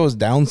 minutes to go was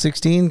down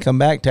 16, come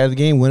back, tie the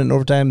game, win it in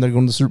overtime. They're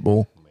going to the Super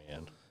Bowl.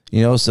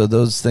 Man. So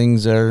those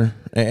things are,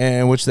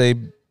 and which they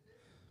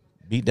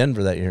beat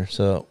Denver that year.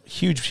 So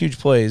huge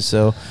plays.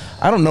 So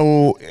I don't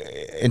know.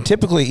 And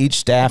typically each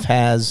staff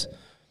has,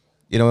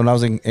 when I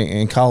was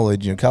in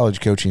college,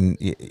 college coaching,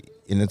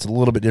 and it's a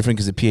little bit different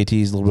because the PAT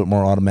is a little bit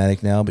more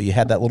automatic now, but you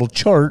had that little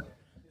chart,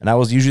 and I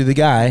was usually the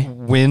guy.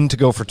 When to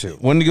go for two.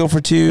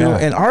 Yeah.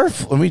 And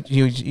when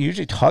you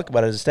usually talk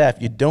about it as a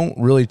staff, you don't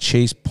really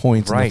chase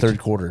points in the third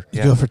quarter.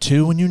 You go for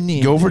two when you need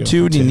it. Go for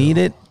two when you need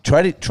it.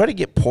 Try to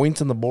get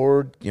points on the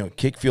board,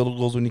 kick field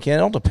goals when you can.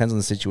 It all depends on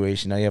the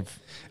situation. Now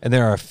and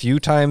there are a few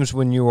times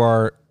when you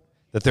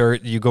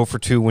go for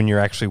two when you're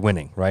actually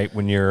winning, right?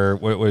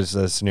 What was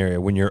the scenario?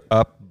 When you're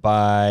up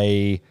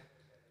by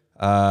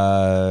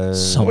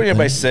when you're up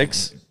by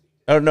 6.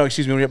 Oh no,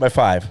 excuse me, when you're up by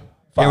 5. Yeah,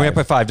 when you're up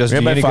by 5.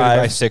 Doesn't mean you go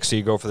by 6, so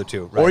you go for the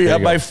 2. Right? Or you're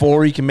up by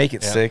 4, you can make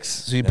it 6.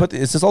 So you put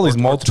it's just all these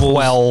multiple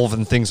 12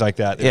 and things like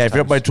that. Yeah, if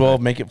you're up by 12,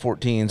 make it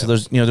 14. So there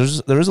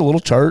is a little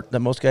chart that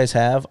most guys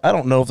have. I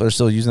don't know if they're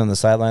still using it on the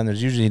sideline.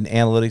 There's usually an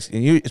analytics.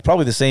 And it's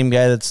probably the same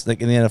guy that's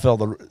like in the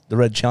NFL, the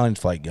red challenge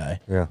flight guy.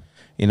 Yeah.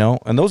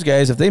 And those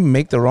guys, if they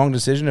make the wrong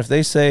decision, if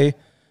they say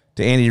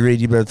to Andy Reid,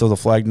 you better throw the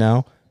flag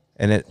now,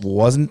 and it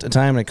wasn't a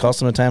time and it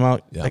cost him a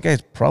timeout, that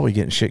guy's probably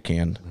getting shit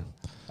canned.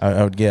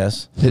 I would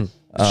guess.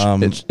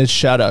 It's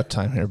shout out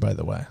time here, by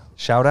the way.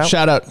 Shout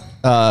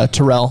out.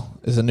 Terrell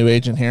is a new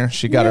agent here.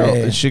 She got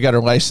her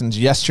license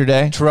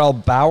yesterday. Terrell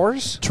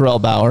Bowers.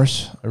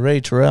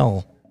 Hooray,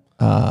 Terrell.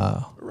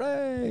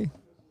 Hooray.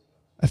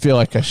 I feel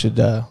like I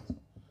should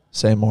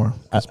say more.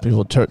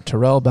 People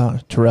Terrell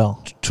Bowers.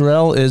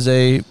 Terrell is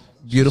a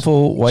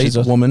beautiful white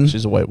woman.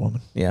 She's a white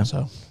woman. Yeah.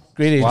 So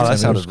great agent. Wow, that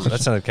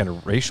sounded kind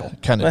of racial.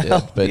 Kind of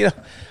did,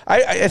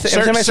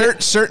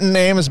 but certain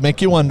names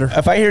make you wonder.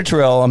 If I hear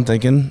Terrell, I'm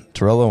thinking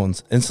Terrell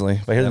Owens instantly.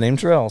 If I hear the name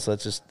Terrell, so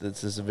that's just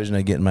a vision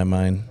I get in my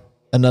mind.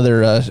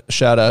 Another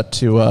shout out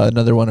to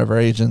another one of our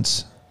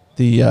agents.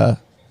 I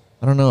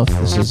don't know if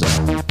this is.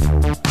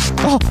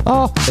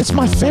 It's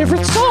my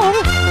favorite song.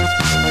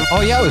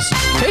 Oh yeah, it was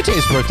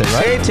Tay-Tay's birthday,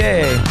 right?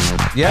 Tay-Tay,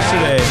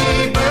 yesterday.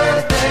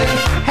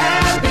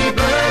 Happy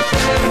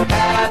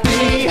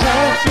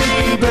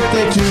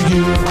birthday to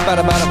you.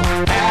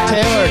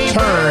 Taylor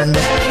turned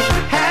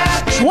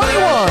 21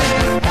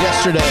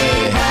 yesterday.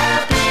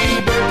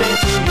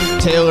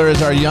 Taylor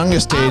is our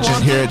youngest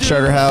agent here at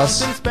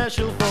Charterhouse.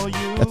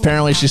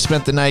 Apparently, she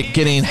spent the night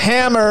getting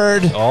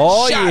hammered.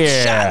 Oh,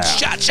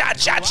 Shots.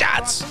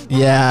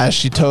 Yeah,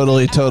 she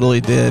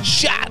totally did.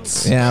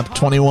 Shots. Yeah,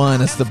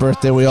 21. It's the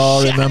birthday we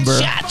all remember.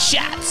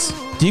 Shots.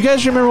 Do you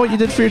guys remember what you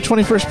did for your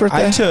 21st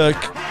birthday? I took,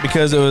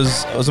 because I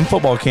was in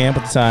football camp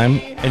at the time.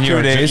 And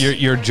 2 days.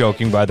 you're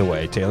joking, by the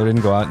way. Taylor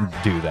didn't go out and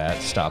do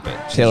that. Stop it.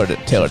 Taylor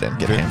didn't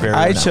get hammered. Very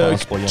I took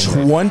responsible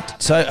young man. 20.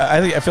 So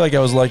I feel like I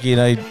was lucky,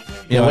 and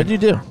Yeah, what did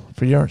you do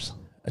for yours?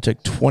 I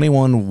took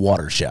 21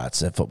 water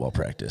shots at football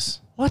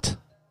practice. What?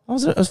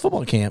 It was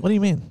football camp. What do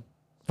you mean?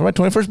 For my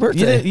 21st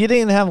birthday. You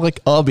didn't have like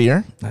a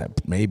beer?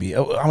 Maybe.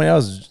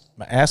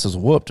 My ass was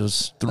whooped. It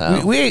was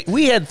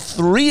we had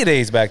 3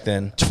 days back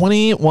then.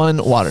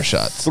 21 water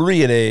shots.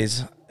 3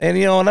 days. And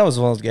and I was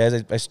one of those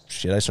guys. I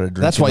started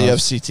drinking. That's why you when I have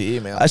was-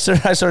 CTE, man. I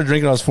started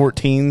drinking when I was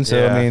 14. So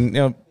Yeah. I mean,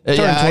 Yeah,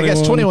 turning I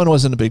guess 21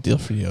 wasn't a big deal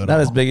for you at Not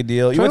all. as big a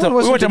deal. We 21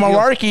 went wasn't to a big deal.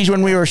 Malarkey's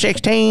when we were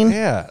 16.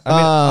 Yeah, I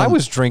mean, I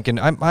was drinking.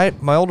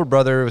 My older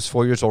brother was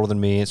 4 years older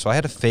than me, so I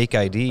had a fake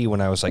ID when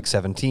I was like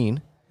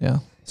 17. Yeah.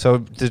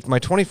 So my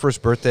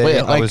 21st birthday, Wait,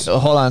 I was.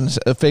 hold on.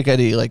 A fake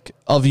ID, like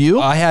of you?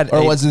 I had,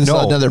 or was this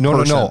another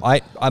person?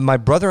 No. My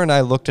brother and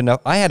I looked enough.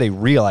 I had a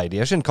real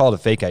ID. I shouldn't call it a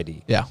fake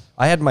ID. Yeah.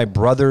 I had my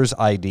brother's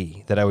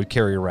ID that I would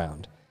carry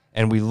around,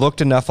 and we looked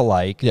enough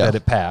alike that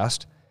it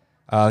passed.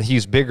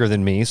 He's bigger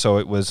than me, so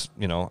it was,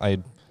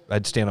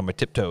 I'd stand on my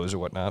tiptoes or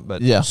whatnot.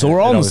 But Yeah. So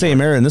we're all in the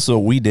same area, and this is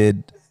what we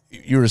did.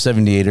 You were a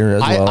 78er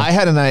as well. I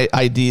had an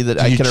ID that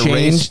I You could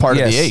erase changed- part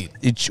of yes,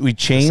 the 8. We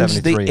changed the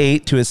 73.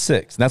 8 to a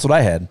 6, and that's what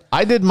I had.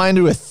 I did mine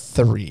to a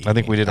 3. I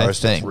think we did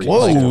ours to think. 3. Whoa,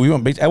 Like, we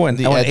went big. I went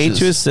The 8 edges.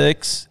 to a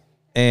 6,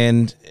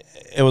 and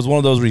it was one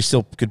of those where you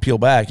still could peel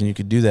back, and you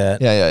could do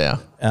that. Yeah.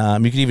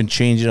 You could even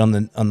change it on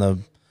the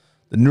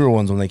newer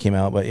ones when they came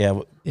out. But yeah,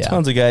 Yeah.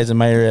 tons of guys in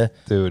my area,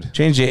 Dude.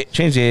 change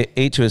the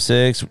 8 to a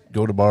 6,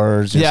 go to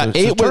bars. Yeah, so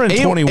 8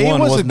 turning 21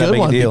 was a wasn't that good big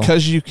a one deal.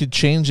 because you could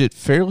change it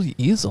fairly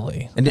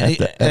easily. And at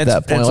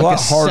that point, it's like a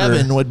lot harder.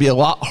 7 would be a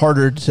lot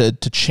harder to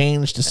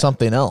change to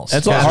something else.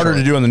 It's a lot harder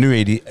to do on the new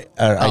IDs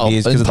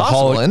because of the,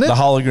 impossible, isn't it? the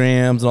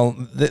holograms and all.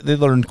 They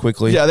learned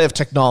quickly. Yeah, they have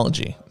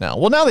technology now.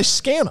 Well, now they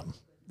scan them.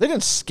 They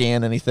didn't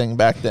scan anything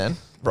back then.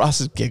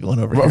 Ross is giggling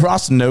over here.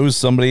 Ross knows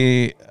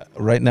somebody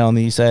right now on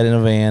the east side in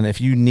a van.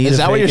 If you need Is a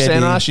that what fake you're saying,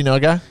 ID, Ross? You know a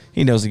guy?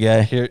 He knows the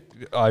guy. Here,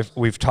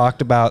 we've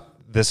talked about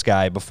this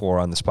guy before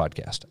on this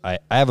podcast. I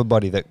have a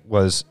buddy that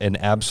was an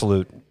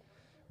absolute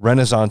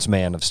renaissance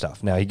man of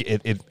stuff. Now,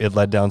 it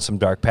led down some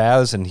dark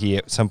paths, and he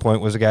at some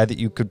point was a guy that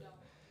you could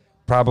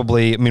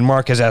probably. I mean,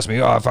 Mark has asked me,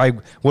 if I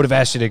would have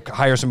asked you to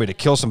hire somebody to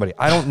kill somebody.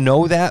 I don't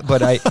know that,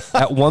 but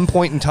at one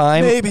point in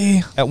time,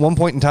 Maybe. At one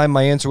point in time,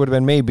 my answer would have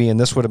been maybe, and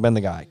this would have been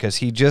the guy because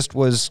he just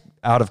was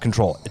out of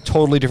control. A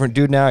totally different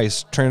dude now.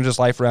 He's turned his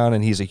life around,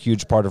 and he's a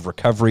huge part of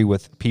recovery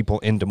with people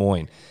in Des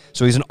Moines.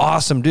 So he's an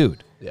awesome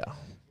dude. Yeah.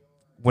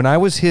 When I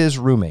was his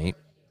roommate,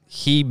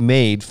 he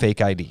made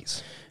fake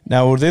IDs.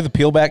 Now, were they the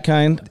peel back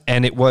kind?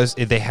 And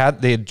they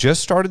had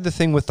just started the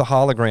thing with the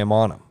hologram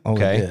on them. Oh,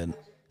 Okay. they did.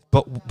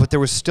 But there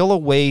was still a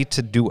way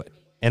to do it.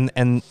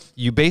 And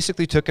you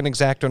basically took an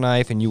X-Acto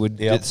knife and you would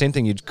do the same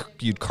thing.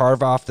 You'd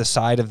carve off the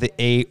side of the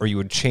 8 or you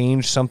would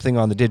change something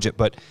on the digit.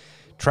 But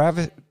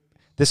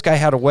this guy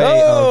had a way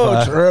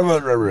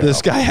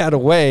this guy had a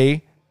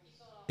way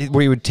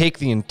where he would take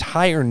the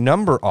entire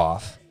number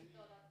off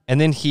and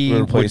then he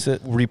Replace would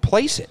it?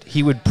 replace it.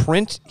 He would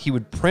print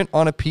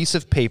on a piece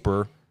of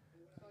paper.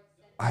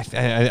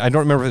 I don't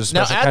remember if it was a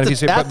Now, special at kind of the-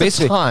 piece of paper, at but the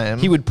basically time-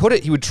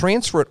 he would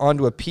transfer it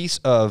onto a piece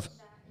of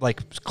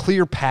like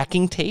clear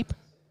packing tape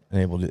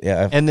Able to,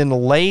 yeah. and then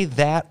lay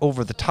that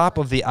over the top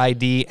of the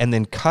ID and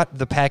then cut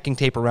the packing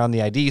tape around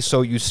the ID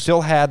so you still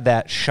had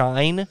that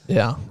shine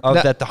Yeah.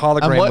 that the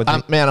hologram would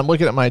I'm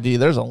looking at my ID.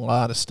 There's a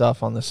lot of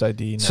stuff on this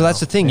ID now. So that's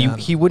the thing. Man.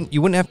 You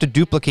wouldn't have to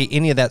duplicate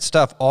any of that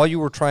stuff. All you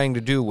were trying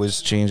to do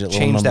was Change that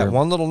little that number.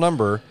 one little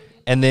number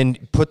and then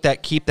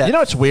keep that You know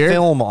what's weird?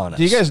 film on it.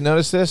 Do you guys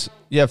notice this?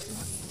 You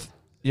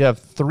have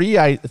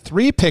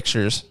three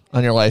pictures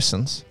on your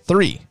license.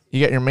 3. You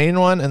got your main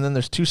one, and then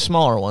there's 2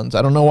 smaller ones.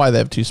 I don't know why they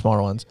have 2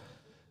 smaller ones.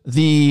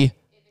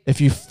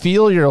 If you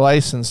feel your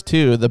license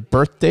too, the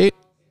birth date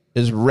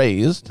is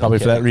raised. Probably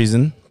for that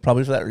reason.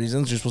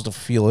 You're supposed to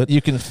feel it.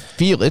 You can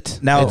feel it.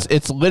 Now-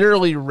 it's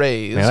literally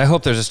raised. Man, I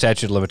hope there's a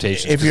statute of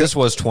limitations. If 'cause this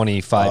was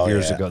 25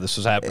 years yeah. ago. This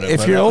was happening. If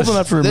but you're that old was-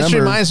 enough to This remember.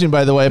 reminds me,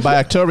 by the way, by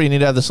October you need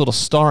to have this little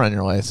star on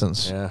your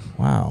license. yeah,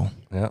 Wow.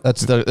 yeah.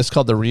 It's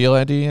called the real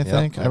ID, I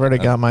think. I've already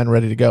got mine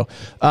ready to go.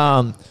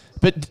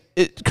 But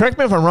correct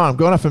me if I'm wrong. I'm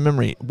going off of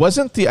memory.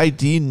 Wasn't the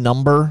ID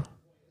number,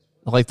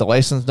 like the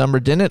license number,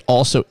 didn't it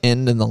also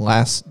end in the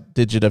last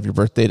digit of your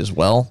birth date as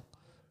well?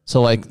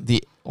 So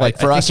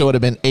for us, it would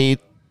have been 8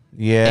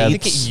 Yeah. I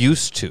think it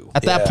used to.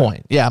 at that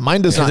point. Yeah,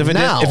 mine does not If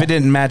now. if it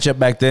didn't match up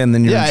back then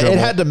you're in trouble. it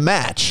had to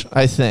match.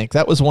 I think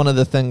that was one of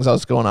the things I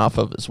was going off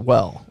of as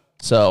well.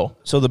 So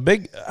So the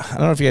big, I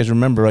don't know if you guys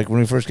remember, like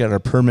when we first got our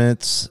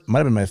permits, might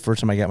have been my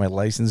first time I got my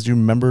license. Do you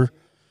remember?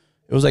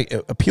 It was like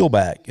a peel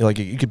back. Like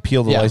you could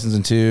peel the Yeah. license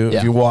in 2. Yeah.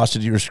 If you washed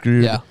it, you were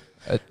screwed. yeah,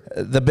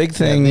 The big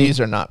thing,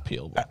 these are not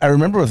peelable. I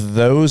remember with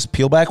those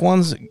peel back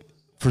ones,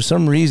 for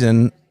some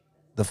reason,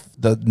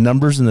 the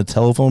numbers in the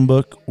telephone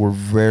book were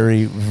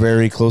very,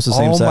 very close to the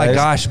same Oh size. my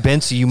gosh,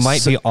 Bency, you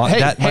might be on.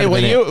 that might have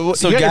been it.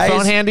 So you got your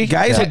phone handy?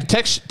 guys-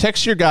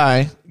 text your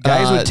guy.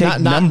 Guys would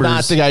take numbers.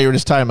 Not the guy you were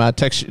just talking about.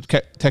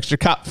 Text your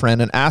cop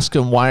friend and ask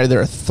him why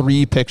there are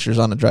 3 pictures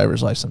on a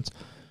driver's license.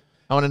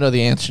 I want to know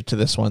the answer to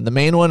this one. The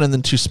main one and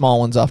then 2 small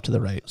ones off to the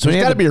right. So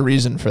there's got to be a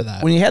reason for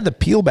that. When you had the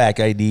peel back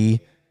ID,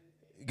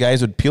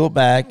 guys would peel it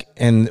back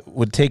and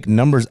would take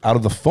numbers out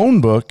of the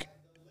phone book,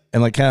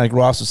 and like kind of like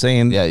Ross was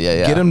saying, Yeah.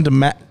 get them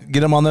to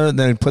get them on there, and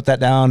then put that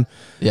down.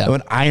 Yeah. and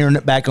would iron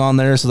it back on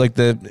there. So like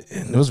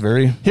it was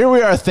very. Here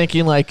we are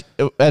thinking like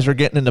as we're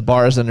getting into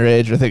bars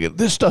underage, we're thinking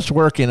this stuff's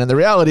working, and the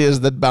reality is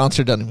the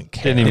bouncer doesn't even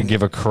care. Didn't even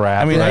give a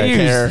crap. I mean, right? I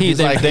used- He's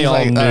they, like- they he's all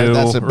like, knew.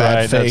 that's a bad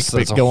right? fake,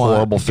 That's but a go on,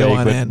 horrible go fake.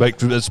 on in. But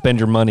spend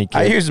your money, kid.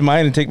 I used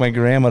mine to take my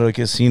grandma to a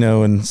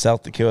casino in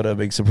South Dakota.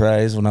 Big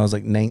surprise when I was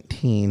like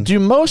 19. Do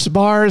most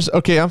bars?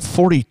 Okay, I'm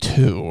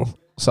 42,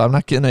 so I'm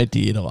not getting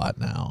ID'd a lot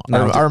now.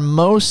 No, Are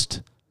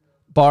most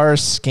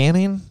bars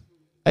scanning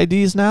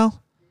IDs now?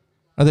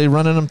 Are they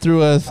running them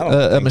through a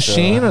think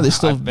machine? so. Or are they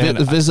still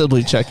Man,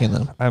 visibly checking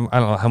them? I don't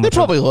know how They much.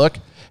 probably look.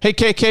 Hey,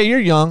 KK, you're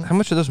young. How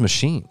much are those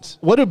machines?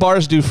 What do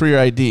bars do for your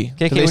ID?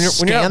 KK, Do they when you're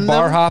scan out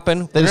bar them?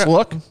 hopping, They just when you're-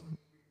 look.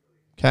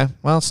 Okay,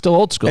 well, it's still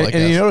old school. I And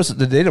guess. you notice that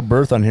the date of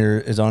birth on here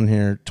is on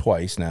here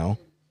twice now.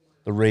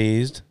 The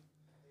raised.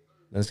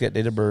 Then it's got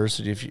date of birth.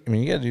 So you got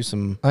to do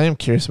some. I am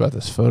curious about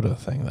this photo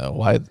thing though.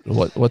 Why?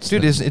 What's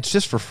Dude, the- it's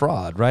just for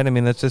fraud, right? I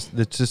mean, it's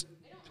just.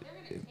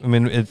 I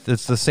mean,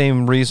 it's the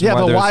same reason. Yeah, why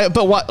but there's- why?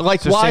 But what? Like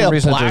it's the why same a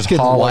reason black there's and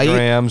white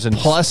holograms and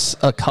plus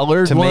a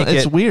colored to one? make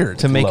It's it weird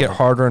to make Love it it.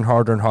 harder and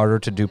harder and harder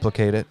to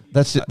duplicate it.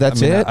 That's it. I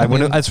mean, it. I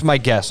wouldn't- that's my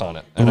guess on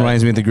it. It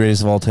reminds me of the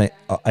greatest of all time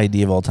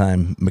ID of all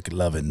time,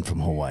 McLovin from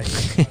Hawaii.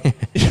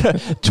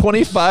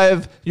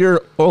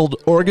 25-year-old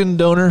organ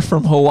donor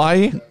from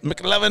Hawaii,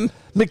 McLovin.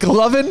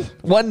 McLovin.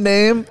 One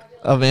name.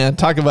 Oh man,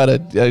 talk about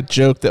a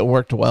joke that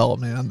worked well,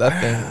 man.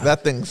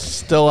 That thing's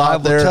still I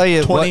out will there. tell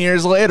you 20 what-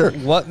 years later.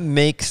 What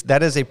makes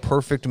that is a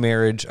perfect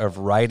marriage of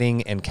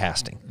writing and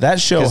casting. That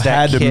show 'Cause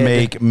that had to kid-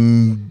 make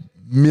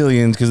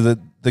millions because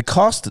the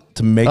cost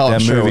to make Oh, I'm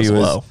that sure it movie was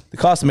was low. the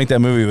cost to make that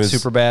movie was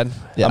Super bad.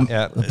 Yeah,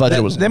 yeah. the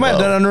budget was. They might have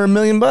low. done under $1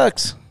 million.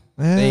 That's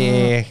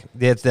I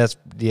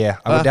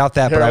would doubt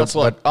that, Here, but let's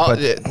look. but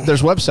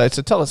there's websites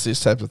that tell us these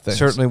types of things.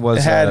 certainly was.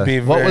 It had to be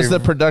What was very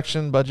the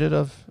production budget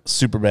of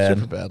super bad.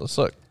 Superbad? Let's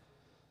look.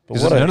 But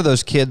Because what none a of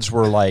those kids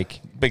were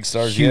like big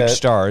stars huge yet.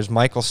 stars.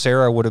 Michael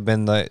Cera would have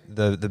been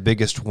the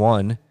biggest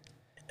one.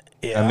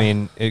 Yeah. I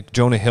mean,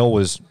 Jonah Hill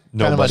was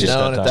nobody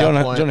unknown at at that time.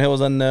 that point. Jonah Hill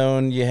was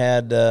unknown. You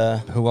had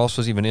Who else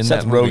was even in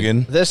Seth that movie?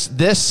 Rogen.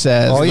 This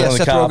says. Oh yeah, One of the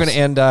Seth cops.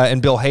 Rogen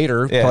and Bill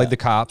Hader Yeah. played the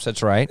cops.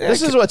 That's right.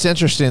 This is what's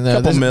interesting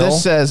though. Couple mil.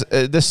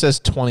 This says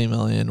 20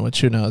 million,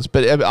 which who knows?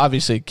 But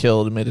obviously it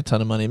killed and made a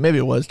ton of money. Maybe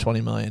it was 20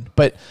 million.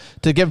 But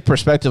to give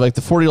perspective, like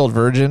the 40-year-old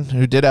virgin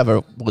who did have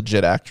a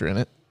legit actor in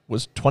it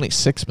was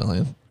 26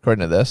 million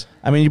according to this.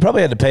 I mean, you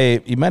probably had to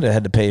pay. You might have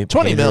had to pay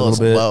 20 Hader a mil little is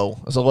bit. low.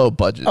 It's a low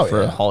budget Oh, for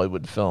a yeah.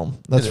 Hollywood film.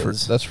 That's It for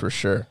is. that's for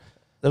sure.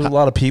 There was a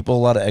lot of people,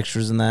 a lot of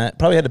extras in that.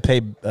 Probably had to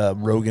pay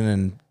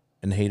Rogen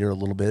and Hader a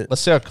little bit.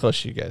 Let's see how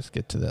close you guys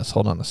get to this.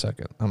 Hold on a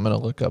second. I'm gonna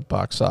look up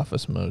Box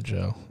Office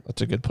Mojo.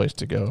 That's a good place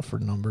to go for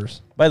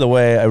numbers. By the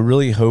way, I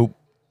really hope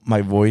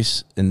my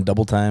voice in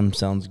double time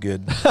sounds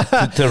good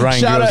to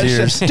Ryan Shout Grove's out,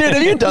 ears. dude.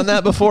 Have you done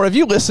that before? Have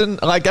you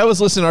listened? Like I was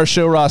listening to our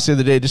show Ross the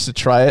other day just to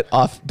try it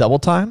off double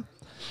time.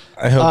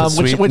 I hope it's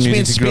sweet which music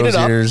means to speed Grove's it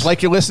up, ears.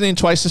 like you're listening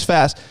twice as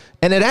fast.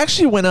 And it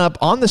actually went up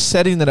on the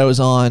setting that I was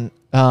on.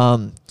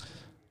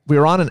 We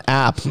were on an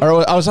app,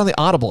 or I was on the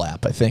Audible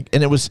app, I think,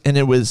 and it was.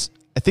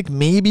 I think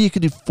maybe you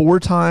could do 4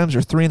 times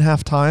or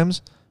 3.5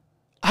 times.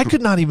 I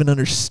could not even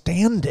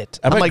understand it.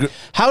 I'm bet like, Gro-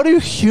 how do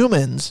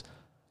humans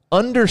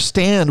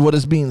understand what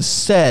is being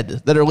said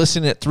that are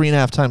listening at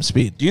 3.5 times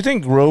speed? Do you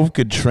think Grove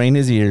could train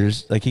his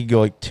ears? Like he'd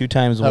go like 2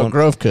 times Oh, one.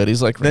 Grove could.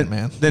 He's like Rain then,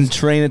 Man. then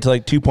train it to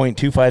like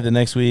 2.25 the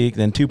next week,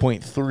 then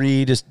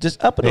 2.3.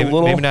 Just up it a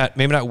little. Maybe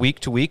not week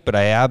to week, but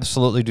I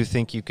absolutely do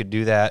think you could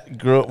do that.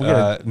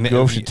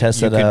 Grove should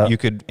test that out. You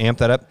could amp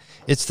that up.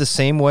 It's the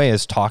same way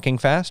as talking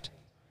fast.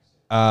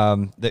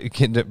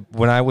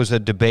 When I was a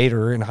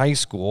debater in high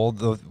school,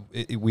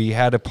 we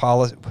had a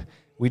policy.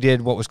 We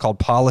did what was called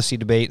policy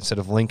debate instead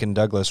of Lincoln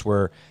Douglas,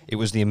 where it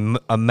was the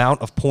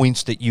amount of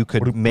points that you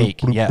could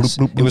make. Yes,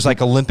 it was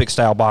like Olympic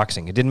style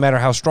boxing. It didn't matter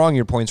how strong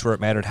your points were; it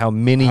mattered how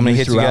many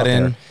hits threw you got out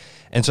there. in.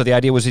 And so the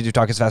idea was that you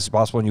talk as fast as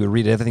possible, and you would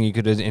read everything you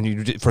could, and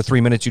you for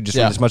 3 minutes you just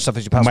Yeah. read as much stuff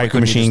as you possibly Micro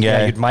could. machine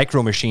guy. You'd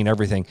micro machine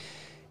everything,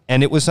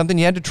 and it was something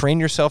you had to train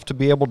yourself to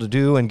be able to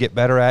do and get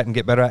better at, and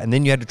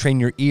then you had to train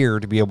your ear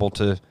to be able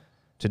to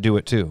do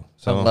it too.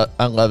 So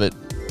I love it.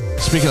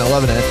 Speaking of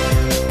loving it,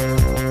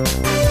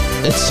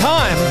 it's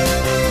time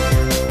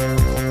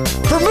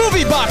for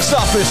movie box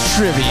office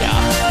trivia.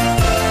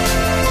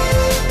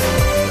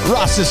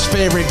 Ross's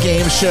favorite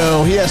game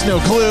show. He has no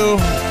clue,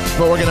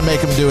 but we're gonna make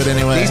him do it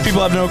anyway. These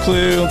people have no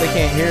clue. They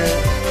can't hear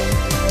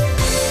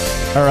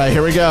it. All right,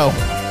 here we go.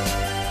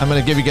 I'm going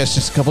to give you guys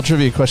just a couple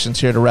trivia questions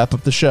here to wrap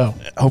up the show.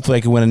 Hopefully,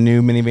 I can win a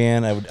new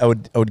minivan.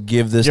 I would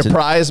give this. Your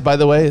prize, by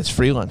the way, is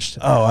free lunch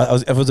today. Oh,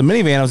 if it was a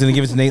minivan, I was going to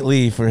give it to Nate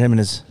Lee for him and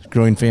his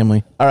growing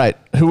family. All right.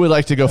 Who would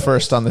like to go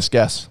first on this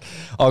guess?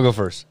 I'll go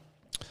first.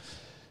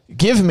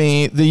 Give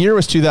me, the year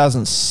was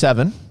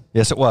 2007.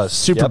 Yes, it was.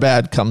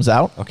 Superbad comes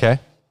out. Okay.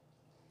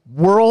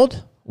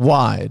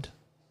 Worldwide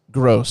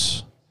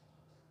gross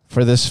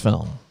for this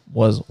film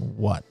was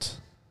what?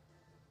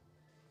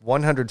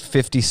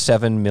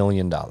 $157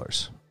 million.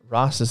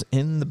 Ross is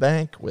in the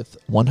bank with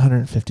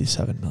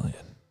 $157 million.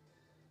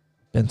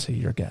 Bensy,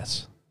 your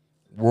guess.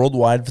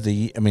 Worldwide for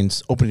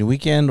it's opening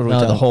weekend or No,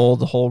 the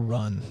whole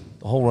run.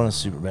 The whole run is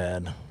super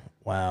bad.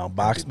 Wow,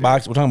 box. We're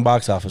talking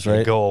box office,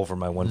 right? Go over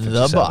my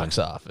 157. The box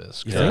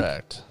office,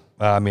 correct.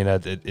 I mean,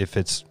 if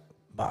it's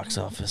Box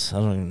office. I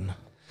don't even.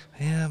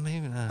 yeah,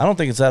 maybe not. I don't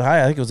think it's that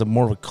high. I think it was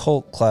more of a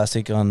cult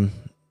classic on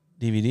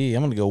DVD.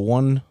 I'm gonna go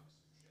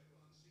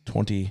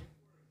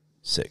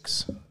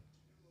 126.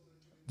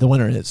 The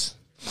winner is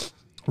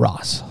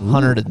Ross.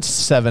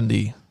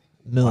 $170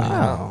 million.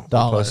 Wow.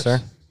 Close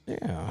there.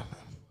 Yeah.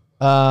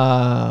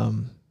 All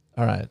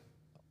right.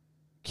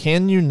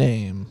 Can you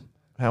name?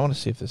 I want to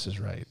see if this is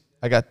right.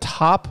 I got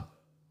top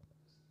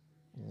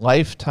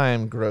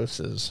lifetime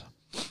grosses,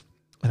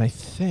 and I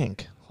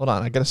think. Hold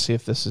on, I got to see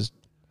if this is.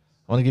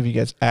 I want to give you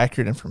guys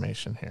accurate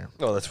information here.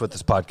 Oh, that's what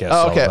this podcast is Oh,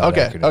 all okay, about,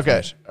 okay, accurate okay.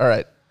 information. All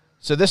right.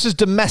 So this is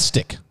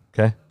domestic.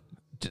 Okay.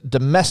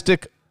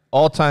 Domestic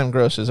all-time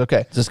grosses.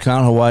 Okay. Does that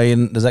count Hawaii?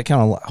 Does that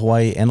count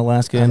Hawaii and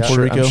Alaska and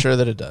Puerto Rico? I'm sure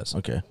that it does.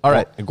 Okay. All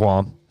right.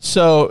 Guam.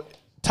 So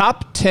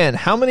top 10.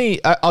 How many?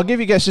 I'll give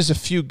you guys just a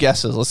few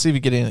guesses. Let's see if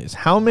you get any of these.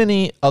 How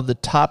many of the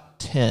top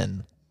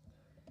 10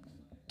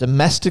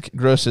 domestic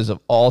grosses of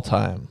all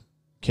time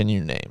can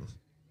you name?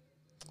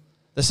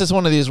 This is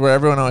one of these where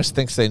everyone always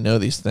thinks they know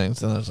these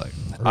things, and I was like,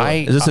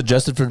 really? Is this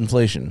adjusted for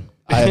inflation?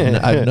 I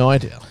have no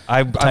idea.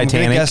 I'm going to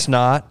Titanic? guess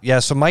not. Yeah,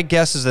 so my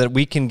guess is that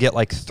we can get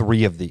like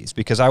 3 of these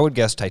because I would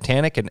guess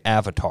Titanic and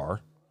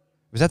Avatar.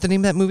 Was that the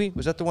name of that movie?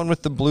 Was that the one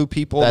with the blue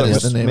people? That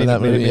is was the name made, of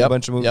that movie. Made Yep. a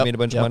bunch of movies, Yep. made a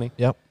bunch Yep. of money.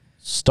 Yep.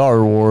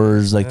 Star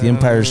Wars, like The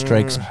Empire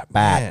Strikes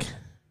Back. man.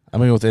 I'm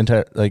gonna go with the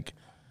entire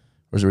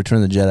or is it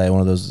Return of the Jedi?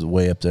 One of those is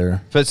way up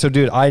there. But so,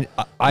 dude, I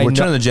Return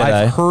know, of the Jedi.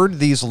 I've heard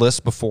these lists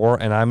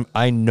before, and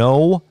I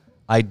know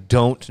I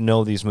don't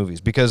know these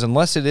movies because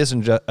unless it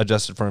isn't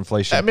adjusted for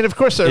inflation, I mean, of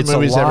course, there are it's a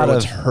movies lot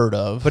everyone's of- heard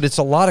of. but it's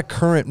a lot of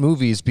current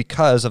movies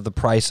because of the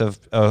price of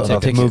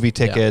Tickets. movie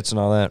tickets and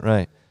all that,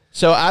 right?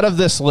 So out of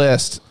this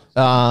list,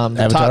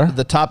 Avatar?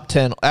 the top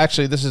 10,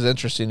 actually, this is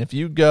interesting. If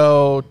you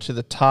go to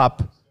the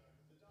top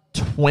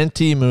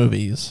 20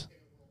 movies,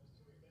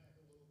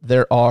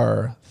 there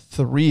are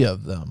 3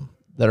 of them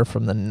that are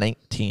from the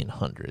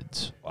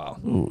 1900s. Wow.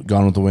 Ooh,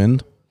 Gone with the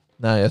Wind.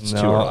 No, that's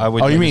too No, early. I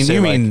would. Oh, you even say,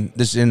 mean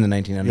this is in the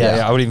 1900s?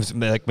 Yeah, I would even say,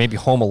 like maybe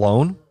Home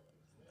Alone,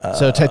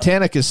 So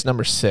Titanic is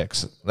number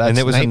 6. That's and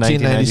it was in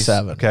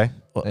 1997. Okay.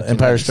 Well,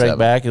 Empire Strikes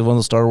Back is one of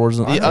the Star Wars.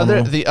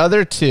 The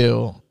other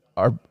 2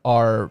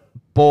 are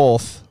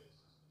both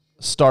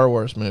Star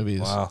Wars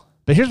movies. Wow.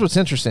 But here's what's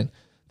interesting.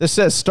 This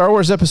says Star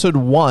Wars Episode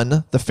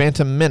 1, The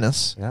Phantom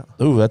Menace. Yeah.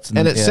 Ooh, that's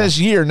And it says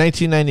year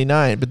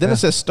 1999, but then it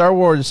says Star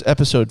Wars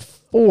Episode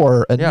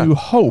 4, A Yeah. New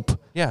Hope.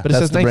 Yeah. But it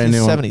That's says the brand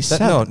new one.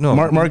 1977. No.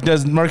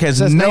 Mark has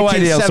says no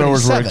idea how Star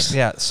Wars 1977. works.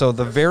 Yeah. So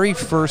the very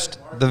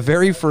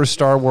first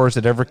Star Wars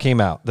that ever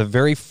came out, the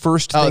very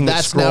first Oh, thing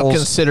that's that now scrolls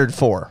considered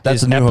 4. That's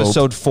is A New Hope.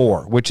 Episode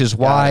 4, which is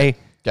why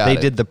Got they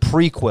it. did the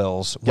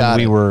prequels when Got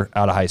we it. were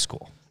out of high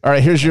school. All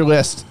right, here's your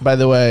list, by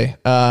the way.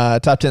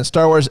 Top 10.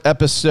 Star Wars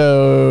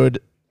Episode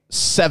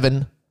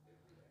 7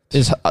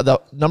 is the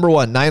number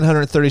 1,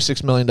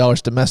 $936 million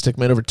domestic,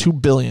 made over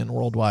 $2 billion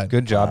worldwide.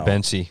 Good job,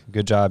 Bensi.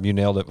 Good job. You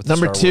nailed it with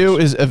Number the Star 2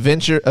 Wars.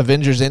 is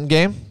Avengers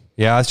Endgame.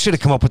 Yeah, I should have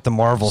come up with the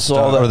Marvel So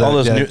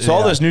stuff.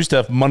 all this new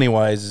stuff, money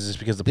wise, is just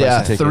because the price Yeah,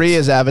 of tickets. 3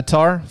 is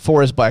Avatar.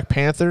 4 is Black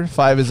Panther.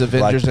 5 is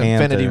Avengers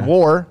Infinity Panther.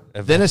 War.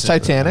 Then is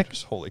Titanic.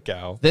 Holy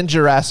cow. Then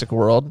Jurassic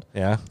World.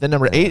 Yeah. Then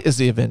number 8 is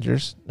The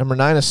Avengers. Number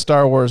 9 is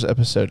Star Wars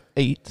Episode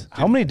 8.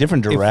 How many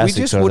different we Jurassics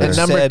just are would've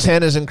there? And number said-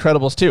 10 is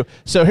Incredibles 2.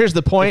 So here's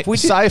the point. If we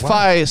did-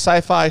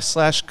 Sci-fi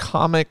slash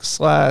comic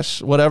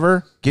slash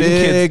whatever.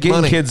 Getting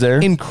money. kids there.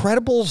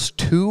 Incredibles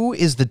 2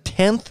 is the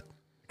 10th?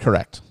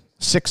 Correct.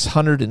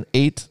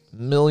 $608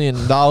 million.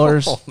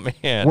 Oh,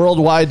 man.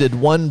 Worldwide did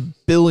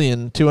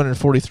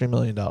 $1,243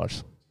 million.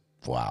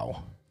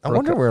 Wow. I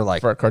wonder where,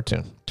 like, For a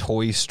cartoon.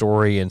 Toy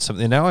Story and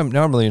something. Now I'm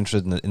really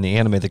interested in the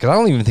anime because I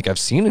don't even think I've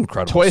seen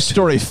Incredibles. Toy 2.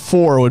 Story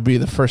 4 would be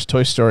the first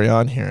Toy Story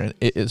on here, and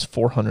it is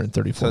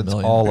 $434 So it's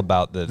million. all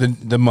about the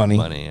The money.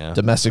 money. Yeah.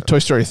 Domestic. Toy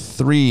Story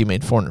 3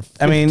 made $415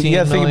 I mean, you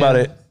got to think million. about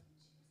it.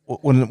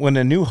 When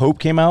A New Hope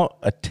came out,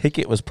 a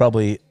ticket was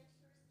probably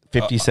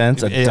 50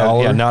 cents, Yeah,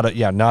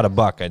 $1. not a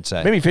buck. I'd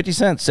say. Maybe 50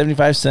 cents,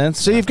 75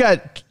 cents. So you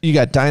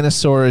got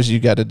dinosaurs, you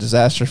got a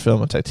disaster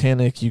film, a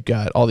Titanic, you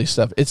got all these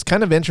stuff. It's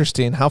kind of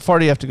interesting. How far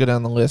do you have to go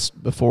down the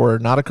list before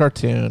not a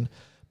cartoon,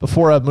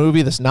 before a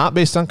movie that's not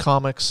based on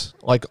comics,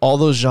 like all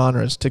those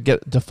genres,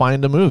 to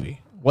find a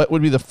movie? What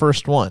would be the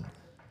first one?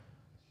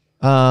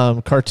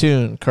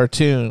 Cartoon,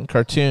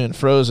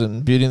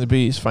 Frozen, Beauty and the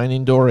Beast,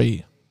 Finding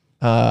Dory.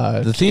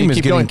 The theme is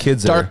keep getting going.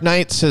 kids Dark there.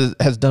 Knights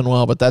has done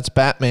well, but that's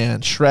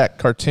Batman, Shrek,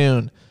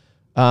 cartoon.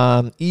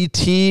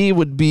 E.T.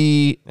 would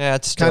be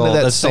it's kind of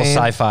that that's still same.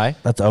 sci-fi.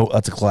 That's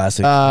a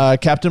classic.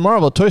 Captain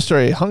Marvel, Toy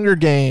Story, Hunger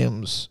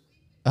Games.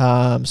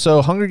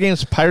 So Hunger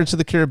Games, Pirates of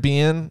the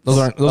Caribbean. Those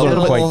aren't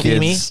quite kids.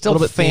 themey, Still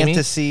little bit themey.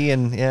 fantasy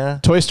and yeah.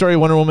 Toy Story,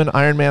 Wonder Woman,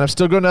 Iron Man. I'm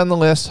still going down the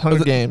list.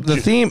 Hunger Games. The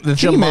theme is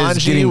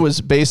Jumanji getting,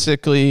 was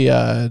basically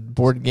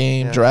board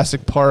game.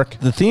 Jurassic Park.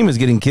 the theme is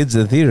getting kids to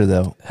the theater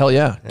though. Hell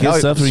yeah. Good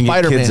stuff when you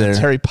get kids there.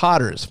 Harry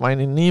Potter's,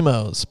 Finding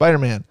Nemo's,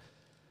 Spider-Man.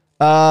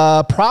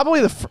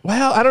 Probably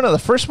I don't know. The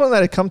first one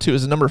that I come to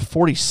is number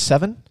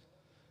 47.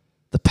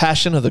 The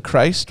Passion of the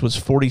Christ was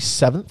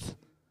 47th.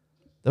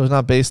 That was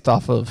not based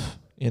off of,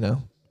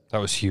 That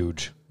was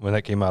huge when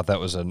that came out. That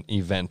was an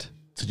event.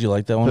 Did you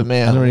like that one? But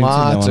man, I never even seen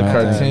that lots one. of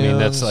cartoons. I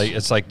mean,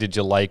 it's like, did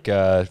you like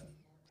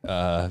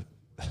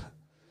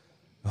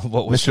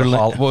what was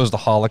what was the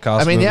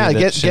Holocaust? I mean, movie yeah, that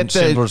get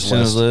Schindler's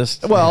Schindler's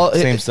List. List. Well,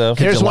 Same stuff.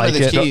 Here's Did you one of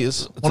like the it?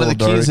 keys. It's One of a the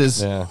little keys dark.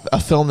 is Yeah. a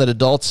film that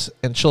adults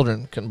and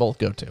children can both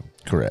go to.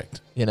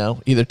 Correct.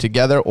 Either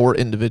together or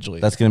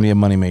individually. That's going to be a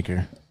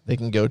moneymaker. They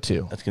can go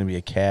to. That's going to be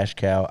a cash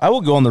cow. I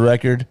will go on the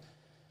record.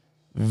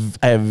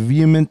 I have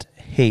vehement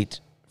hate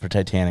for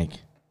Titanic.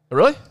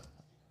 Really?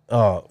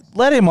 Oh,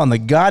 let him on the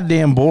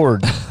goddamn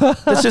board.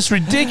 That's just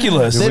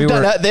ridiculous. They've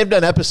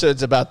done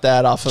episodes about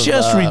that off of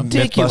Just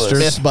ridiculous.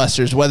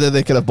 Mythbusters, whether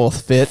they could have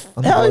both fit.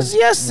 On the Hell, board.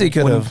 yes, they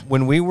could have.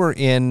 When we were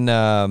in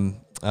when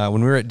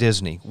we were at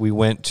Disney, we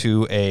went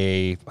to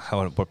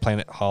what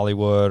Planet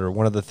Hollywood, or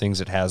one of the things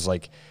that has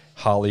like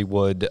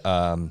Hollywood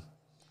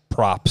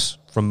props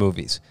from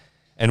movies,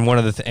 and one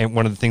of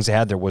the things they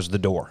had there was the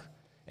door.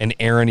 And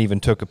Aaron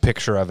even took a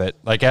picture of it.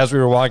 Like, as we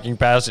were walking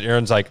past it,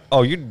 Aaron's like,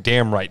 "Oh, you're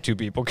damn right. Two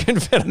people can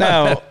fit on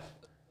Now, that."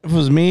 if it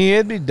was me,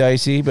 it'd be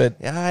dicey, but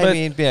Yeah, I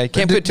mean, you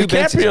can't put two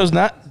beds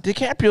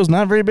DiCaprio's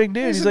not a very big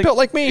dude. He's built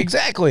like me.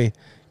 Exactly.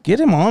 Get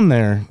him on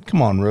there.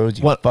 Come on, Rhodes,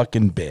 you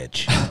fucking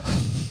bitch.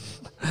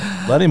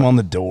 Let him on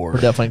the door.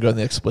 We're definitely going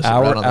the explicit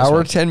route on this Hour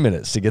one. 10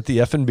 minutes to get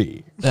the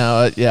F&B.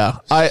 Now, yeah.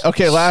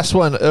 Okay, last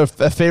one. A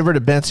favorite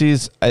of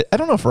Bensie's. I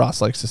don't know if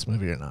Ross likes this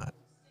movie or not.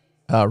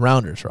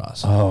 Rounders,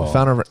 Ross. Oh.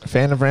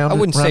 Fan of Rounders? I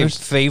wouldn't say Rounders?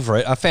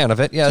 favorite. A fan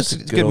of it. Yeah, it's a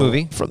good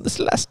movie. From this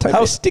last time,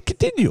 I stick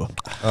it in you.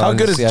 How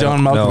good is see, I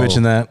John don't Malkovich know.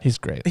 in that? He's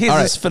great. He's All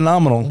right. just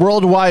phenomenal.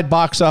 Worldwide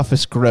box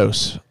office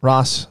gross.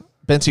 Ross,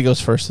 Bensie goes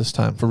first this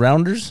time For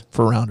Rounders?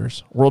 for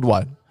Rounders.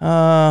 Worldwide.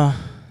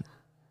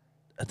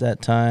 At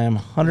that time,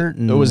 100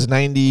 and... It was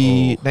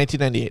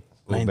 1998.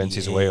 Ooh,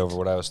 Bensie's way over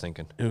what I was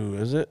thinking. Ooh,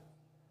 is it?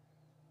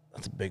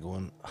 That's a big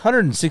one.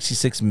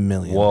 166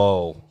 million.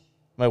 Whoa.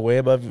 Am I way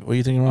above what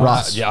you thinking, Ross?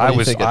 Ross. Yeah, What I do you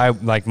was.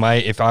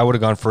 thinking? If I would have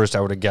gone first,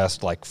 I would have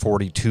guessed like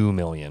 42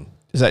 million.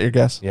 Is that your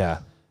guess? Yeah.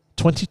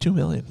 22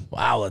 million.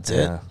 Wow, that's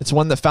Yeah. it. It's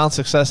one that found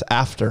success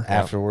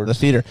Afterwards. the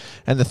theater.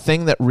 And the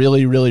thing that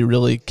really, really,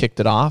 really kicked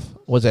it off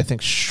was, I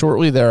think,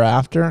 shortly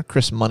thereafter,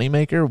 Chris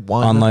Moneymaker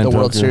won Online the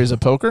World poker. Series of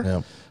Poker,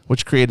 Yep.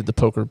 which created the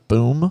poker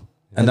boom.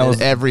 And that then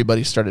was-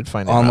 everybody started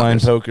finding Online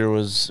Rounders. poker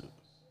was...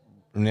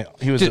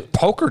 He was...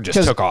 Poker just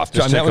 'Cause- took off.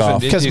 just took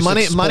off. Because It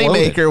just exploded.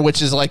 Moneymaker,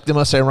 which is like the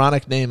most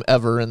ironic name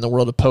ever in the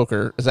world of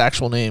poker, his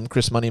actual name,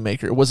 Chris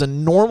Moneymaker, was a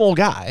normal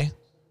guy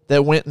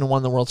that went and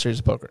won the World Series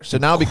of Poker. So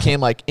now it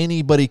became like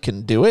anybody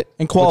can do it.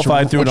 And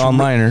qualified through an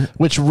onliner.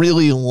 Which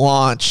really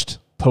launched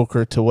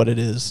poker to what it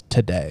is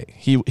today.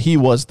 He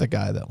was the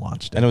guy that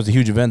launched it. And it was a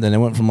huge event. Then it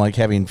went from like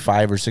having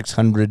 500 or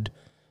 600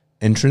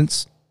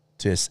 entrants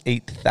to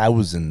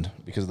 8,000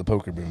 because of the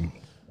poker boom.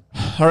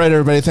 All right,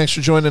 everybody. Thanks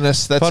for joining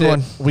us. That's Fun it.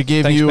 one. We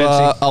gave Thanks, you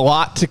Betsy. a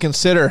lot to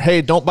consider.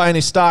 Hey, don't buy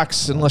any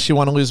stocks unless you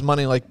want to lose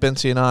money like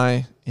Bensy and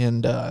I.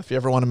 And if you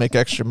ever want to make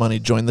extra money,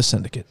 join the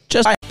syndicate.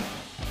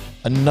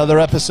 Another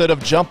episode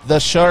of Jump the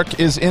Shark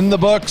is in the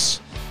books.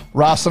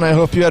 Ross and I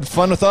hope you had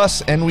fun with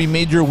us and we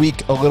made your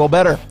week a little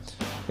better.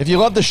 If you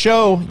love the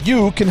show,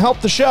 you can help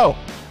the show.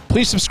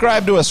 Please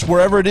subscribe to us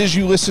wherever it is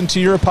you listen to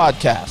your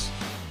podcast.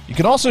 You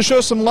can also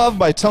show some love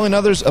by telling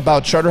others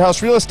about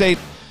Charterhouse Real Estate.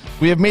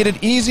 We have made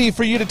it easy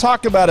for you to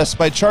talk about us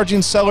by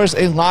charging sellers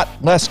a lot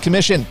less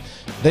commission.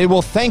 They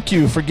will thank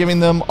you for giving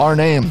them our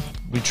name.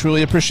 We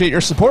truly appreciate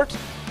your support,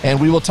 and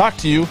we will talk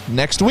to you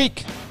next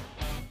week.